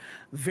 So,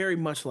 very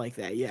much like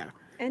that. Yeah.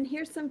 And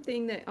here's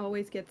something that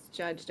always gets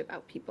judged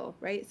about people,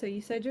 right? So you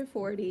said you're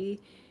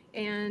 40,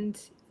 and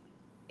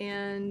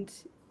and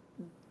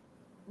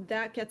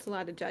that gets a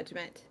lot of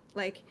judgment.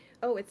 Like,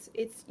 oh, it's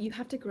you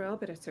have to grow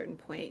up at a certain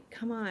point.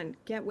 Come on,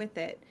 get with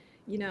it.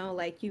 You know,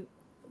 like, you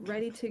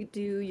ready to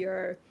do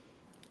your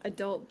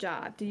adult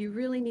job. Do you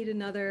really need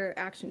another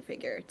action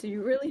figure? Do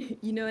you really,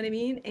 you know what I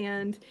mean?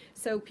 And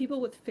so people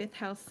with fifth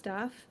house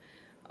stuff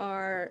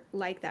are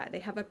like that. They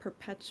have a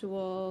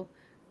perpetual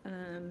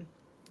um,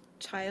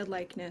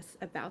 childlikeness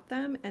about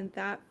them, and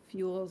that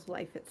fuels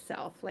life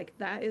itself. Like,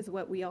 that is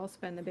what we all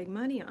spend the big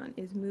money on,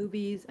 is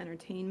movies,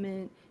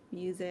 entertainment,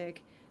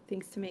 music,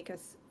 things to make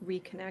us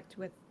reconnect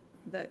with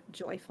the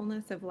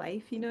joyfulness of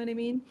life, you know what I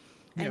mean?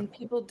 Yeah. And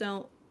people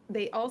don't,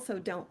 they also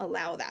don't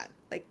allow that.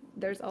 Like,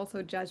 there's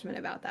also judgment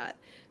about that.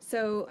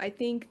 So I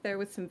think there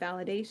was some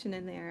validation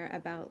in there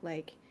about,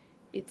 like,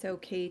 it's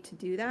okay to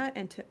do that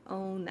and to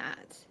own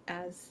that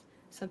as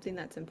something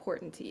that's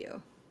important to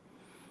you.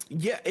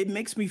 Yeah, it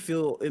makes me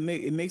feel it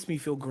makes me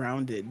feel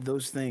grounded.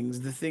 Those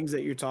things, the things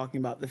that you're talking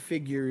about, the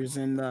figures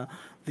and the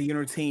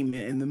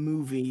entertainment and the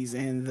movies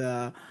and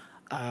the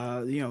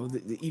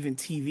even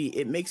TV.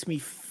 It makes me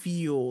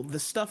feel the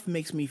stuff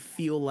makes me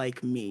feel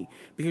like me,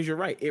 because you're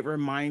right. It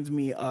reminds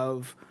me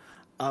of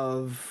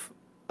of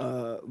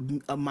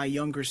my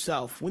younger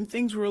self when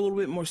things were a little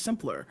bit more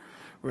simpler,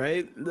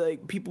 right?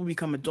 Like, people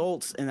become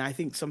adults, and I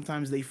think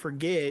sometimes they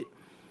forget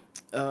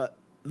uh,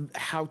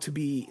 how to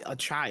be a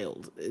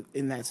child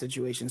in that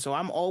situation. So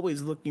I'm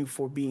always looking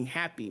for being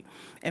happy,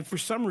 and for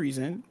some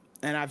reason,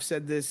 and I've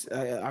said this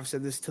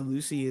to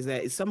Lucy, is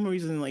that it's some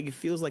reason, like, it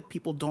feels like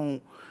people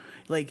don't,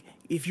 like,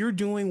 if you're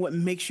doing what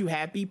makes you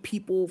happy,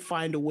 people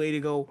find a way to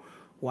go,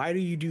 why do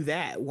you do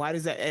that? Why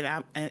does that?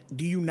 And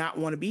do you not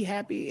want to be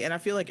happy? And I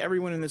feel like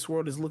everyone in this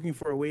world is looking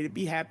for a way to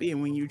be happy.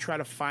 And when you try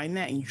to find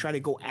that and you try to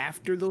go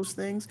after those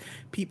things,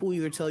 people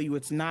either tell you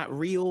it's not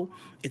real,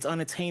 it's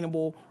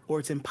unattainable, or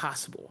it's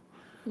impossible,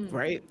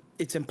 right?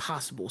 It's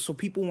impossible. So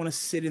people want to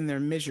sit in their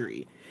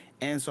misery.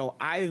 And so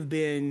I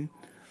mean,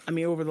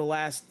 over the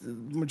last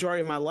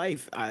majority of my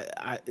life,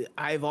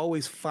 I've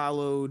always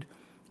followed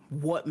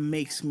what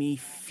makes me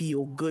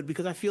feel good,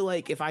 because I feel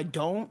like if I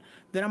don't,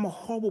 then I'm a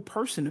horrible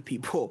person to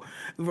people,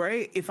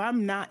 right? If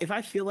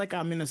I feel like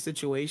I'm in a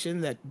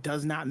situation that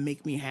does not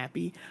make me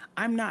happy,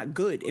 I'm not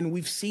good. And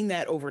we've seen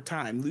that over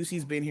time.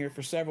 Lucy's been here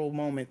for several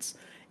moments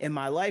in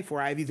my life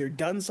where I've either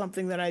done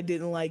something that I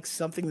didn't like,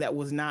 something that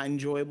was not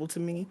enjoyable to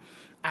me.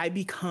 I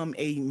become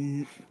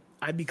a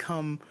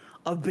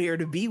bear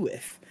to be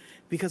with,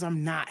 because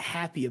I'm not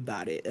happy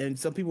about it. And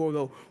some people will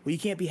go, "Well, you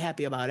can't be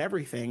happy about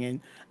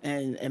everything."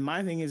 And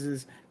my thing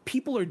is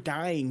people are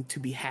dying to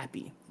be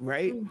happy,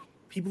 right?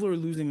 People are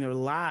losing their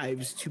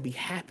lives to be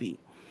happy.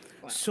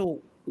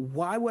 So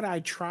why would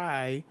I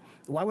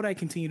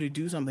continue to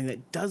do something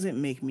that doesn't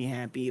make me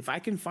happy? If I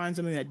can find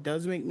something that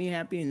does make me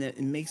happy and that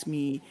it makes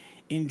me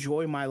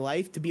enjoy my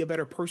life, to be a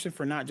better person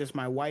for not just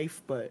my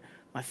wife, but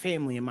my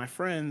family and my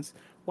friends,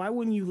 why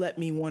wouldn't you let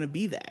me want to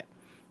be that?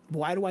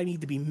 Why do I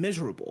need to be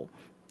miserable?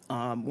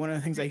 One of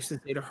the things I used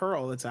to say to her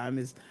all the time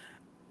is,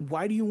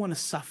 why do you want to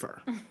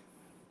suffer?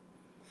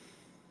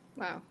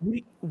 Wow.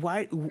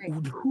 Why?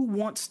 Right. Who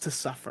wants to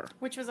suffer?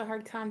 Which was a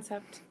hard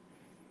concept.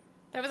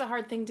 That was a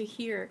hard thing to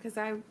hear, because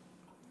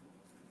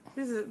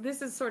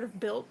this is sort of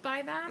built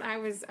by that. I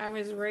was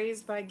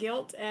raised by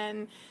guilt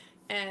and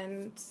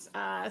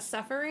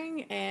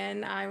suffering,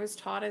 and I was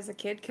taught as a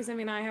kid, because I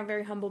mean, I have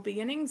very humble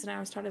beginnings, and I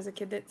was taught as a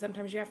kid that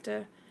sometimes you have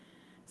to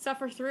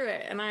suffer through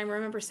it. And I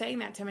remember saying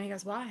that to him, and he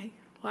goes, "Why?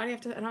 Why do you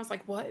have to?" And I was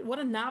like, "What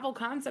a novel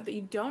concept, that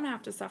you don't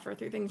have to suffer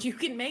through things. You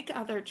can make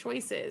other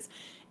choices."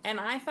 And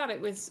I thought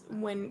it was,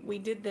 when we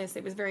did this,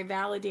 it was very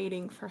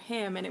validating for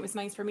him, and it was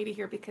nice for me to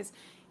hear, because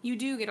you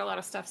do get a lot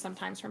of stuff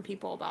sometimes from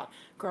people about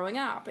growing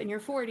up, and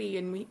you're 40,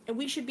 and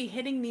we should be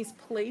hitting these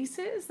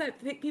places that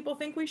people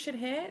think we should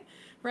hit,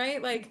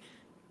 right? Like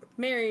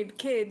married,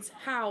 kids,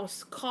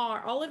 house,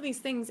 car, all of these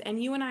things.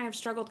 And you and I have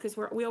struggled, because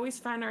we always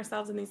find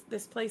ourselves in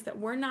this place that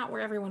we're not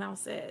where everyone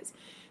else is.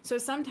 So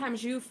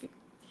sometimes you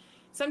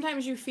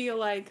feel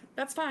like,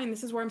 that's fine,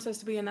 this is where I'm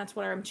supposed to be, and that's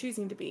where I'm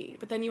choosing to be.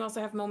 But then you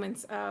also have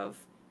moments of,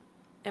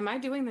 am I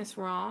doing this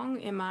wrong?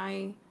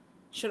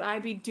 Should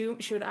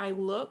I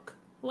look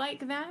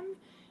like them?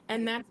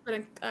 And that's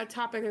been a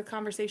topic of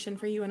conversation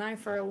for you and I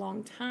for a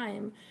long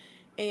time.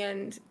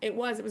 And it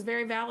was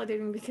very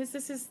validating, because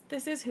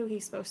this is who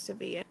he's supposed to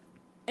be.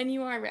 And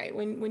you are right.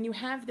 When you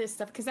have this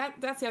stuff, because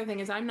that's the other thing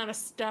is I'm not a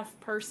stuff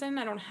person.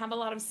 I don't have a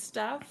lot of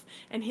stuff,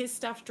 and his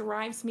stuff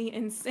drives me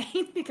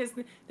insane because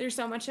there's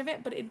so much of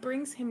it. But it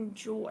brings him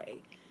joy,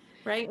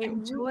 right?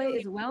 And joy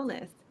is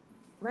wellness,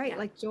 right? Yeah.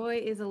 Like joy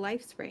is a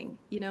life spring,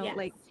 Yes.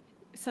 like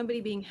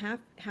somebody being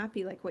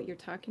happy, like what you're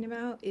talking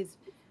about, is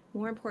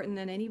more important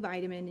than any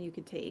vitamin you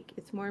could take.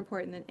 It's more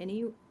important than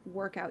any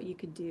workout you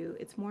could do.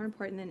 It's more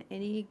important than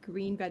any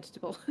green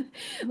vegetable.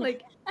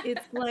 Like,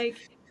 it's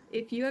like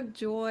if you have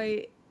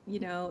joy,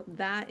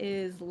 that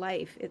is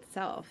life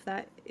itself.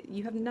 That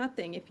you have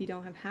nothing if you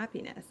don't have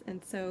happiness.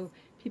 And so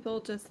people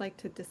just like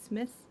to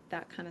dismiss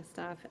that kind of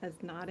stuff as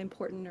not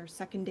important or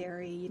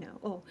secondary,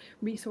 oh,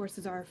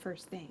 resources are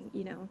first thing.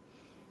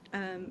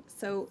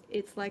 So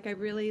it's like I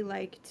really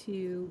like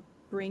to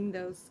bring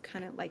those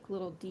kind of like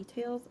little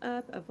details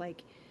up of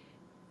like,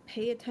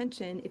 pay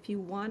attention. If you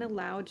want a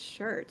loud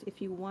shirt,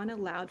 if you want a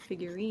loud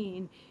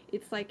figurine,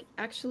 it's like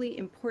actually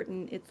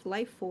important. It's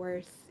life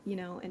force,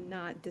 and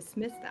not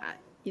dismiss that.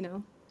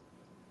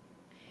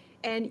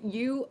 And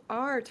you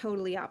are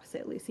totally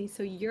opposite, Lucy.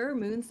 So your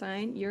moon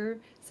sign, your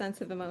sense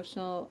of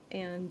emotional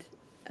and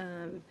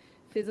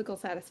physical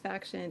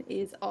satisfaction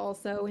is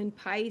also in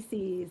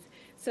Pisces.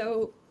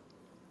 So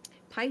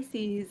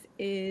Pisces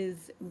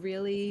is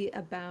really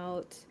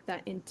about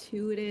that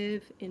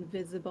intuitive,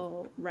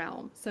 invisible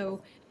realm.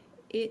 So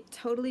it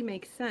totally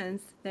makes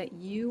sense that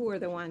you were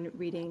the one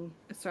reading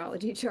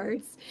astrology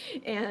charts,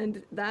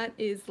 and that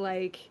is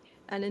like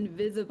an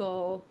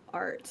invisible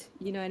art,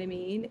 you know what I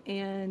mean?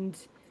 And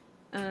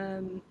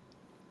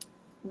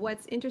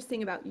what's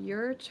interesting about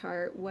your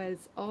chart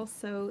was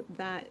also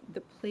that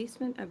the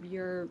placement of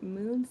your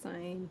moon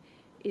sign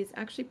is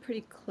actually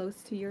pretty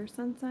close to your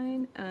sun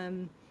sign.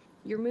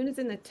 Your moon is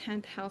in the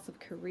 10th house of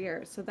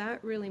career, so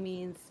that really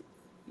means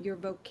your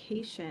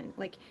vocation.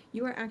 Like,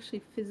 you are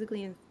actually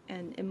physically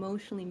and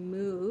emotionally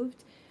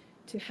moved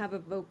to have a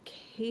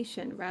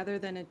vocation rather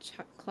than a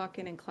clock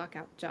in and clock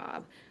out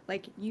job.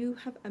 Like, you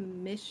have a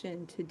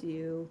mission to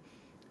do,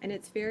 and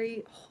it's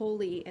very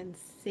holy and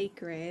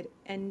sacred,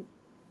 and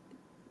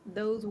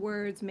those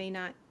words may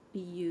not be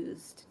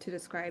used to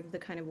describe the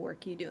kind of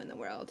work you do in the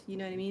world, you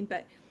know what I mean?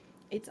 But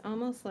it's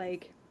almost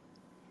like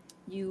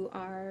you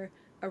are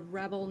a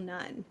rebel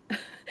nun.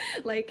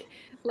 like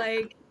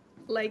like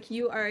like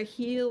you are a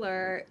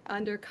healer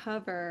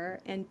undercover,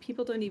 and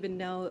people don't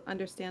even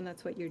understand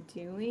that's what you're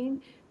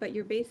doing, but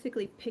you're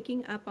basically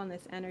picking up on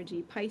this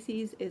energy.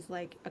 Pisces is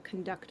like a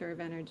conductor of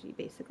energy,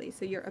 basically.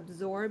 So you're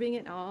absorbing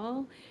it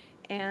all,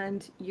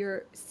 and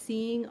you're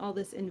seeing all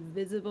this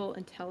invisible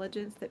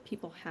intelligence that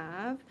people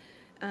have,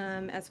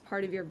 as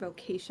part of your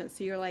vocation.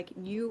 So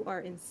you are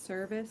in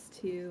service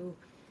to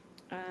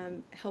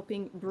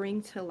helping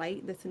bring to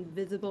light this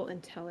invisible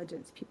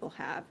intelligence people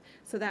have.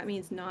 So that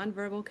means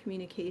nonverbal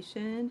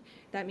communication.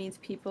 That means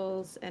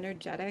people's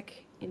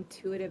energetic,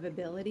 intuitive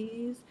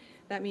abilities.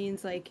 That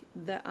means like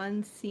the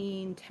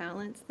unseen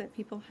talents that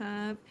people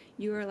have.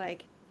 You are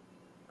like,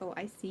 oh,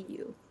 I see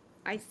you.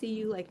 I see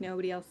you like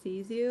nobody else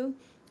sees you.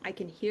 I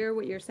can hear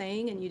what you're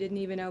saying and you didn't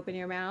even open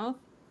your mouth.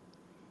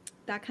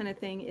 That kind of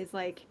thing is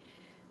like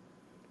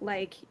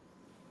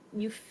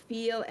you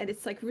feel, and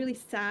it's like really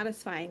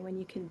satisfying when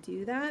you can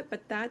do that,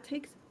 but that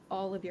takes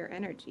all of your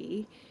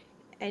energy,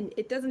 and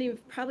it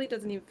probably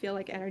doesn't even feel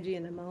like energy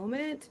in the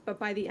moment, but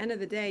by the end of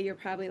the day you're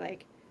probably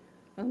like,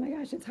 oh my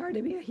gosh, it's hard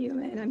to be a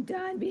human, I'm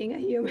done being a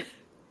human.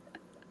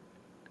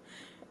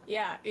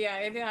 Yeah.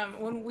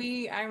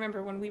 I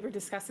remember when we were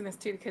discussing this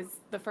too, because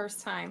the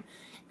first time,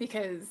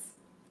 because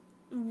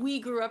we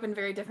grew up in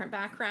very different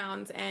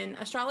backgrounds, and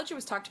astrology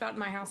was talked about in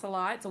my house a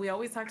lot. So we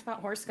always talked about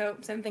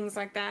horoscopes and things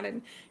like that.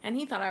 And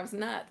he thought I was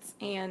nuts.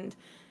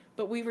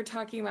 But we were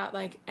talking about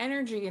like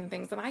energy and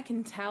things, and I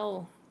can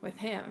tell with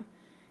him,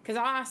 because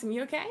I'll ask him,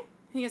 you okay?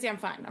 And he goes, yeah, I'm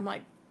fine. I'm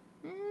like,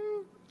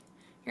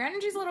 your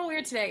energy's a little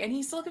weird today. And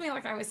he still looked at me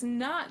like I was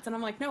nuts. And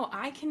I'm like, no,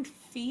 I can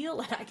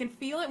feel it. I can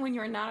feel it when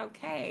you're not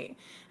okay.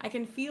 I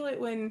can feel it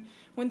when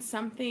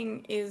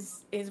something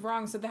is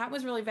wrong. So that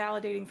was really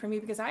validating for me,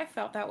 because I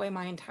felt that way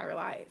my entire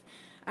life.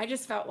 I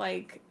just felt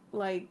like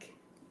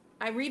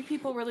I read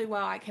people really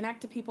well. I connect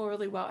to people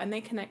really well, and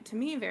they connect to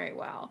me very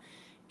well.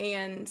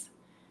 And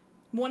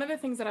one of the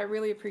things that I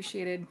really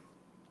appreciated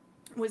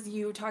was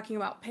you talking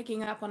about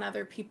picking up on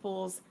other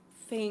people's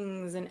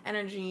things and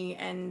energy.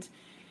 And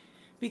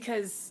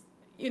because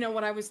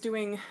what I was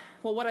doing,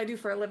 what I do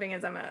for a living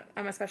is I'm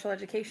a special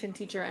education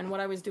teacher, and what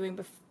I was doing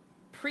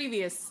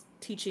previous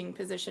teaching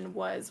position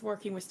was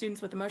working with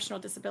students with emotional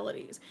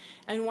disabilities.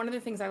 And one of the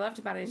things I loved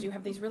about it is you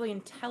have these really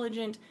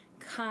intelligent,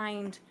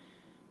 kind,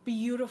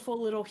 beautiful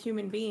little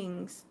human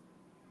beings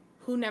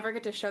who never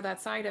get to show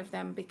that side of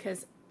them,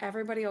 because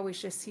everybody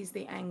always just sees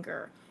the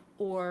anger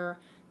or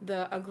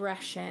the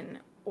aggression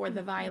or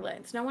the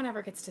violence. No one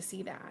ever gets to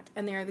see that.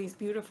 And there are these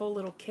beautiful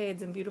little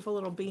kids and beautiful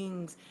little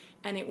beings,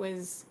 and it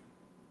was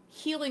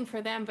healing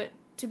for them, but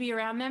to be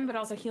around them, but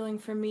also healing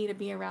for me to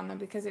be around them,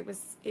 because it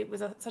was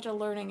such a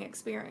learning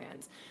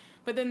experience.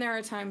 But then there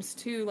are times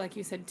too, like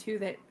you said too,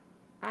 that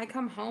I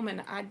come home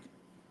and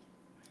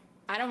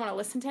I don't want to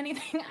listen to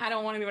anything. I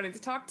don't want anybody to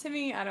talk to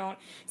me.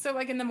 So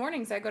like in the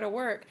mornings I go to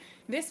work,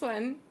 this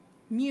one,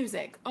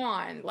 music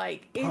on,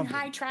 like in Pumping.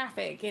 high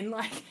traffic and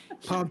like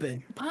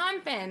Pumping.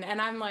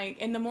 And I'm like,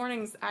 in the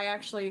mornings, I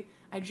play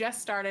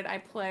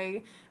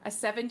a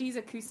 70s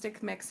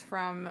acoustic mix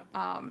from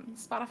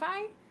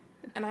Spotify,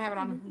 and I have it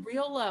on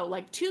real low,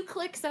 like 2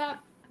 clicks up,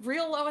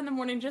 real low in the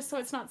morning, just so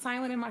it's not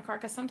silent in my car,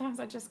 because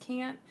sometimes I just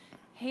can't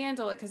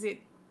handle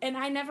it, and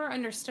I never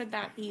understood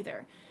that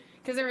either.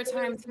 Because there were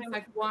times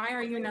like, why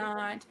are you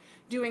not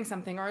doing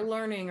something or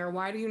learning, or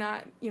why do you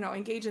not,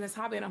 engage in this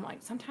hobby? And I'm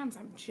like, sometimes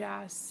I'm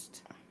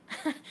just,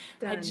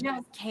 I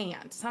just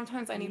can't.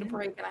 Sometimes I need a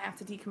break, and I have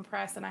to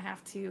decompress, and I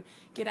have to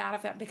get out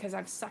of that because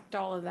I've sucked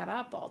all of that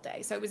up all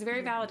day. So it was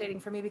very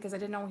validating for me, because I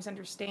didn't always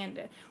understand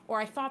it, or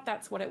I thought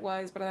that's what it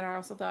was, but then I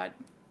also thought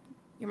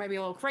you might be a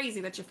little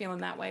crazy that you're feeling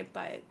that way.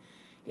 But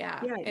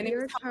yeah, and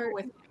your chart.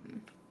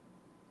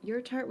 Your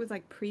chart was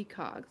like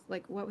precogs.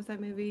 Like, what was that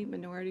movie?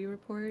 Minority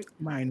Report?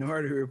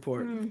 Minority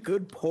Report.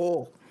 Good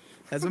pull.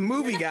 As a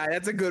movie guy,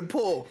 that's a good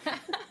pull.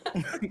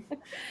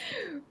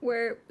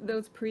 Where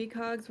those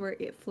precogs were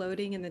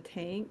floating in the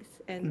tanks,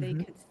 and they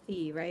could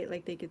see, right?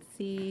 Like they could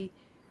see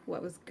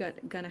what was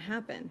gonna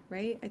happen,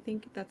 right? I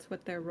think that's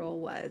what their role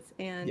was.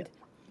 And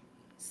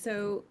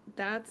so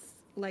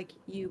that's like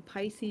you.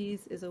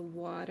 Pisces is a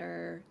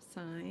water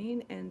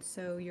sign, and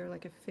so you're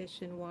like a fish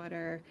in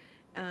water.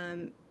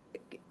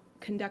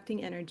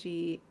 Conducting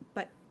energy,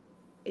 but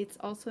it's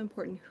also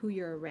important who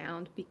you're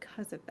around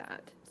because of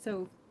that.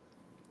 So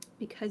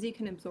because you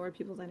can absorb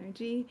people's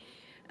energy,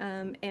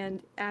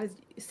 and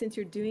since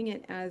you're doing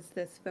it as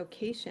this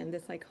vocation,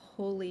 this like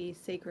holy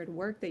sacred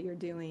work that you're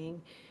doing,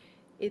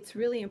 it's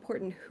really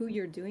important who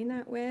you're doing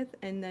that with,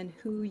 and then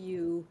who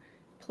you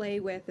play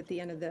with at the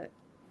end of the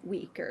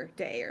week or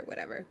day or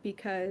whatever,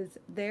 because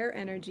if their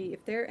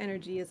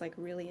energy is like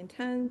really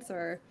intense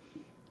or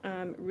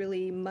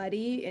really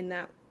muddy in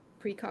that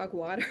precog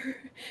water,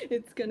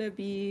 it's going to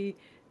be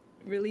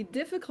really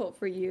difficult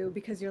for you,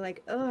 because you're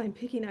like, oh, I'm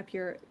picking up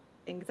your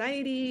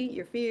anxiety,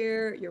 your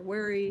fear, your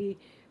worry,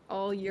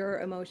 all your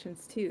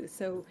emotions too.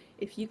 So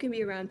if you can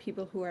be around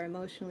people who are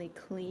emotionally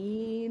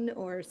clean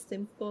or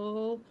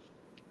simple,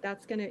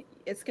 it's going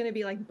to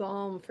be like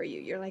balm for you.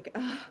 You're like,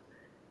 oh.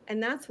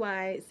 And that's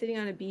why sitting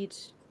on a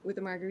beach with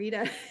a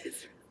margarita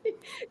is really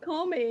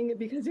calming,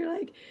 because you're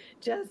like,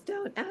 just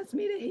don't ask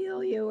me to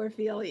heal you or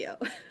feel you.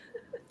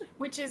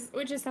 Which is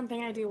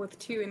something I deal with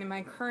too. And in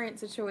my current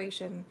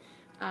situation,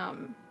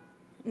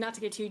 not to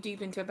get too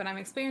deep into it, but I'm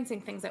experiencing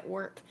things at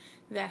work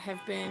that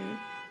have been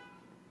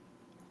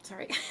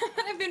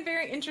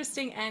very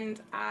interesting.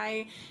 And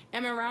I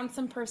am around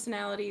some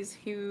personalities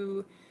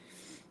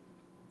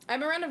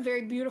I'm around a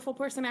very beautiful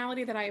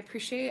personality that I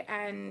appreciate.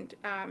 And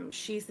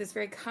she's this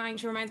very kind,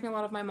 she reminds me a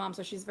lot of my mom.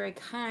 So she's very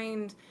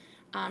kind,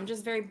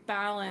 just very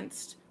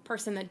balanced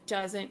person that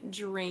doesn't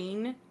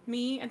drain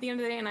me at the end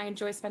of the day, and I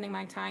enjoy spending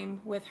my time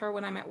with her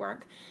when I'm at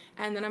work.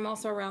 And then I'm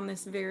also around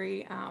this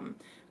very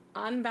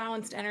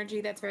unbalanced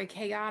energy that's very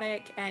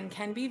chaotic and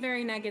can be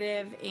very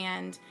negative,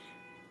 and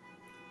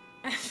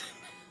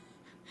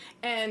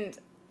and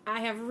I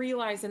have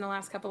realized in the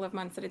last couple of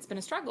months that it's been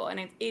a struggle,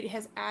 and it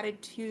has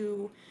added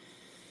to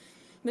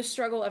the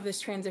struggle of this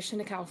transition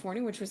to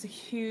California, which was a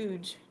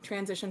huge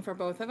transition for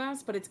both of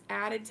us, but it's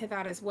added to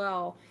that as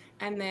well.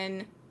 And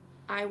then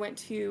I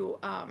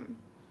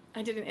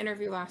did an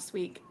interview last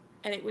week,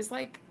 and it was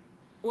like,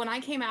 when I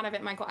came out of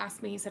it, Michael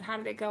asked me, he said, how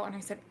did it go? And I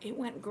said, it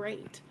went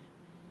great.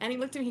 And he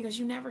looked at me, he goes,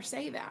 you never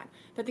say that.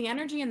 But the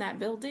energy in that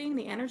building,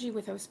 the energy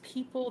with those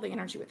people, the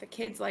energy with the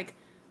kids, like,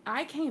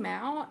 I came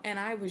out and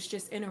I was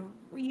just in a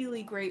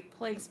really great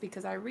place,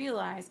 because I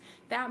realized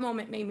that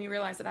moment made me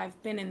realize that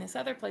I've been in this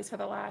other place for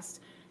the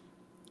last,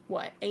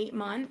 8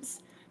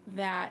 months,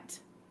 that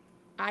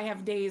I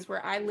have days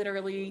where I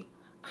literally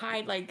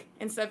hide, like,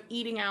 instead of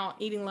eating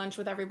lunch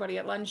with everybody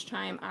at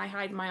lunchtime, I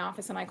hide in my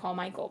office and I call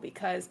Michael,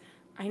 because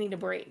I need a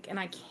break, and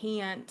I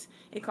can't.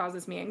 It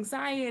causes me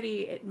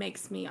anxiety, it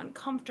makes me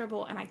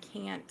uncomfortable, and I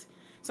can't.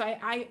 So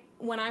I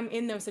when I'm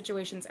in those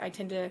situations, I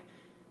tend to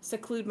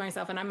seclude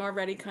myself, and I'm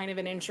already kind of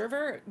an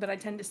introvert, but I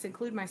tend to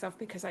seclude myself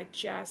because it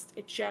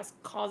just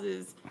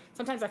causes,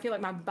 sometimes I feel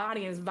like my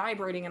body is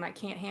vibrating and I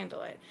can't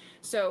handle it.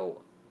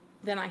 So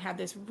then I had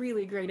this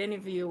really great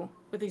interview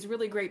with these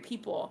really great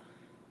people,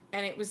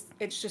 and it was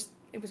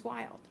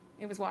wild.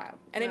 It was wild.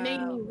 And it made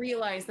me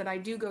realize that I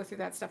do go through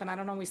that stuff, and I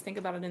don't always think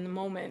about it in the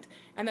moment,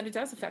 and that it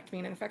does affect me,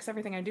 and it affects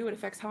everything I do. It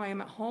affects how I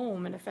am at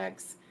home. It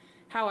affects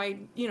how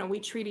we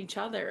treat each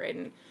other,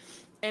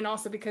 and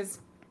also because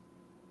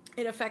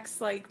it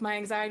affects like my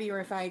anxiety,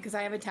 or because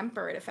I have a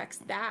temper, it affects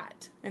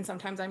that. And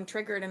sometimes I'm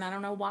triggered and I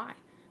don't know why,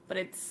 but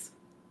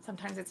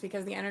sometimes it's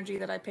because the energy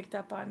that I picked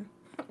up on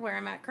where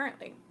I'm at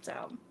currently.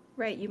 So.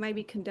 Right, you might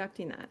be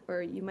conducting that,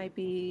 or you might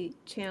be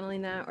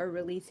channeling that, or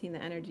releasing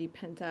the energy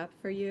pent up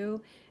for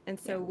you. And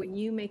so when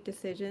you make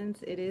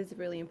decisions, it is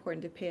really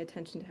important to pay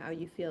attention to how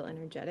you feel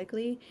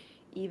energetically,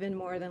 even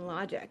more than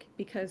logic,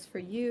 because for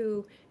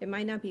you, it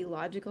might not be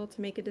logical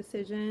to make a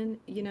decision,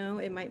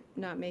 it might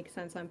not make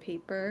sense on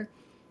paper,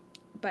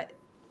 but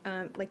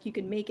like you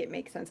can make it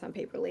make sense on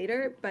paper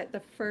later, but the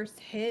first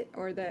hit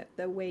or the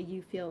way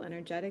you feel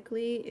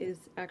energetically is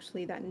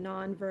actually that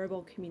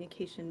nonverbal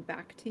communication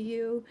back to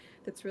you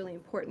that's really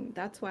important.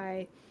 That's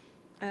why,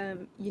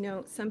 you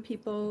know, some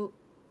people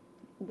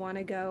want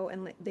to go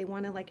and they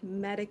want to like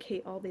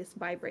medicate all this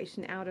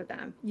vibration out of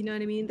them. You know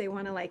what I mean? They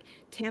want to like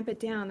tamp it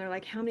down. They're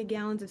like, how many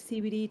gallons of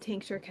CBD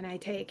tincture can I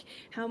take?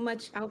 How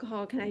much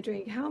alcohol can I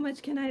drink? How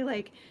much can I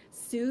like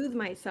soothe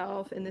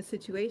myself in this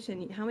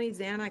situation? How many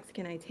Xanax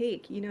can I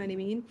take? You know what I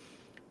mean?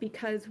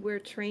 Because we're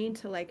trained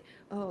to like,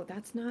 oh,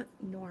 that's not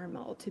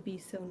normal to be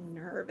so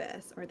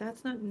nervous, or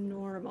that's not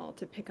normal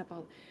to pick up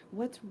all,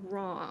 what's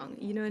wrong?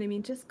 You know what I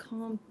mean? Just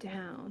calm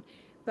down.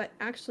 But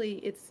actually,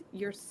 it's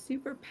your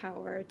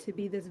superpower to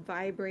be this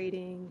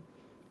vibrating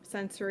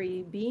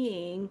sensory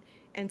being.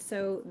 And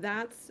so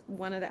that's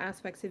one of the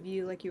aspects of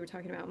you, like you were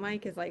talking about,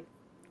 Mike, is like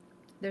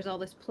there's all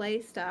this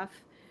play stuff,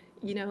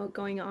 you know,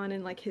 going on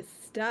in like his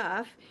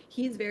stuff.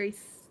 He's very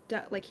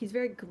like he's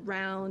very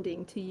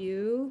grounding to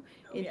you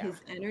in his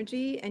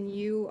energy, and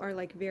you are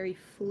like very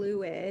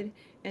fluid.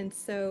 And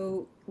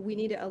so we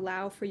need to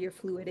allow for your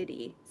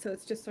fluidity. So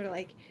it's just sort of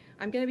like,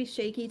 I'm going to be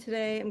shaky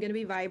today. I'm going to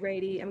be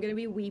vibrating. I'm going to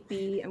be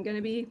weepy. I'm going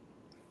to be.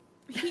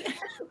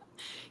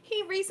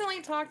 He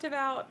recently talked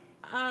about,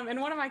 and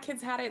one of my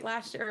kids had it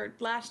last year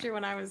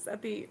when I was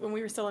when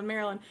we were still in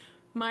Maryland.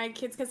 My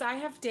kids, because I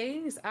have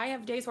days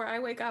where I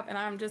wake up and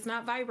I'm just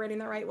not vibrating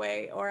the right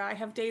way, or I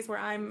have days where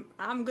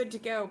I'm good to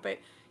go. But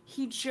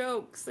he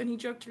jokes, and he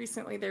joked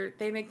recently,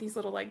 they make these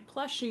little like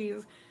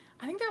plushies.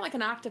 I think they're like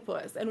an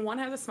octopus, and one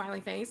has a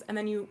smiley face, and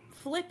then you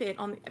flip it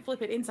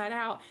inside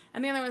out,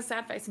 and the other one has a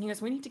sad face. And he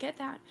goes, "We need to get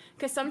that,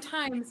 because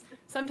sometimes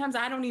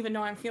I don't even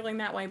know I'm feeling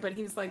that way." But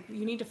he's like,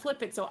 "You need to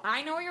flip it so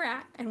I know where you're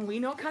at, and we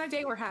know what kind of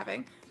day we're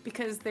having,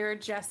 because there are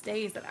just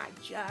days that I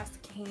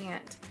just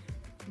can't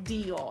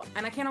deal,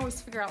 and I can't always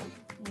figure out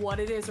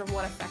what it is or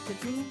what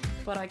affected me,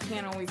 but I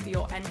can't always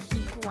deal." And he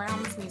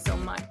grounds me so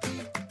much.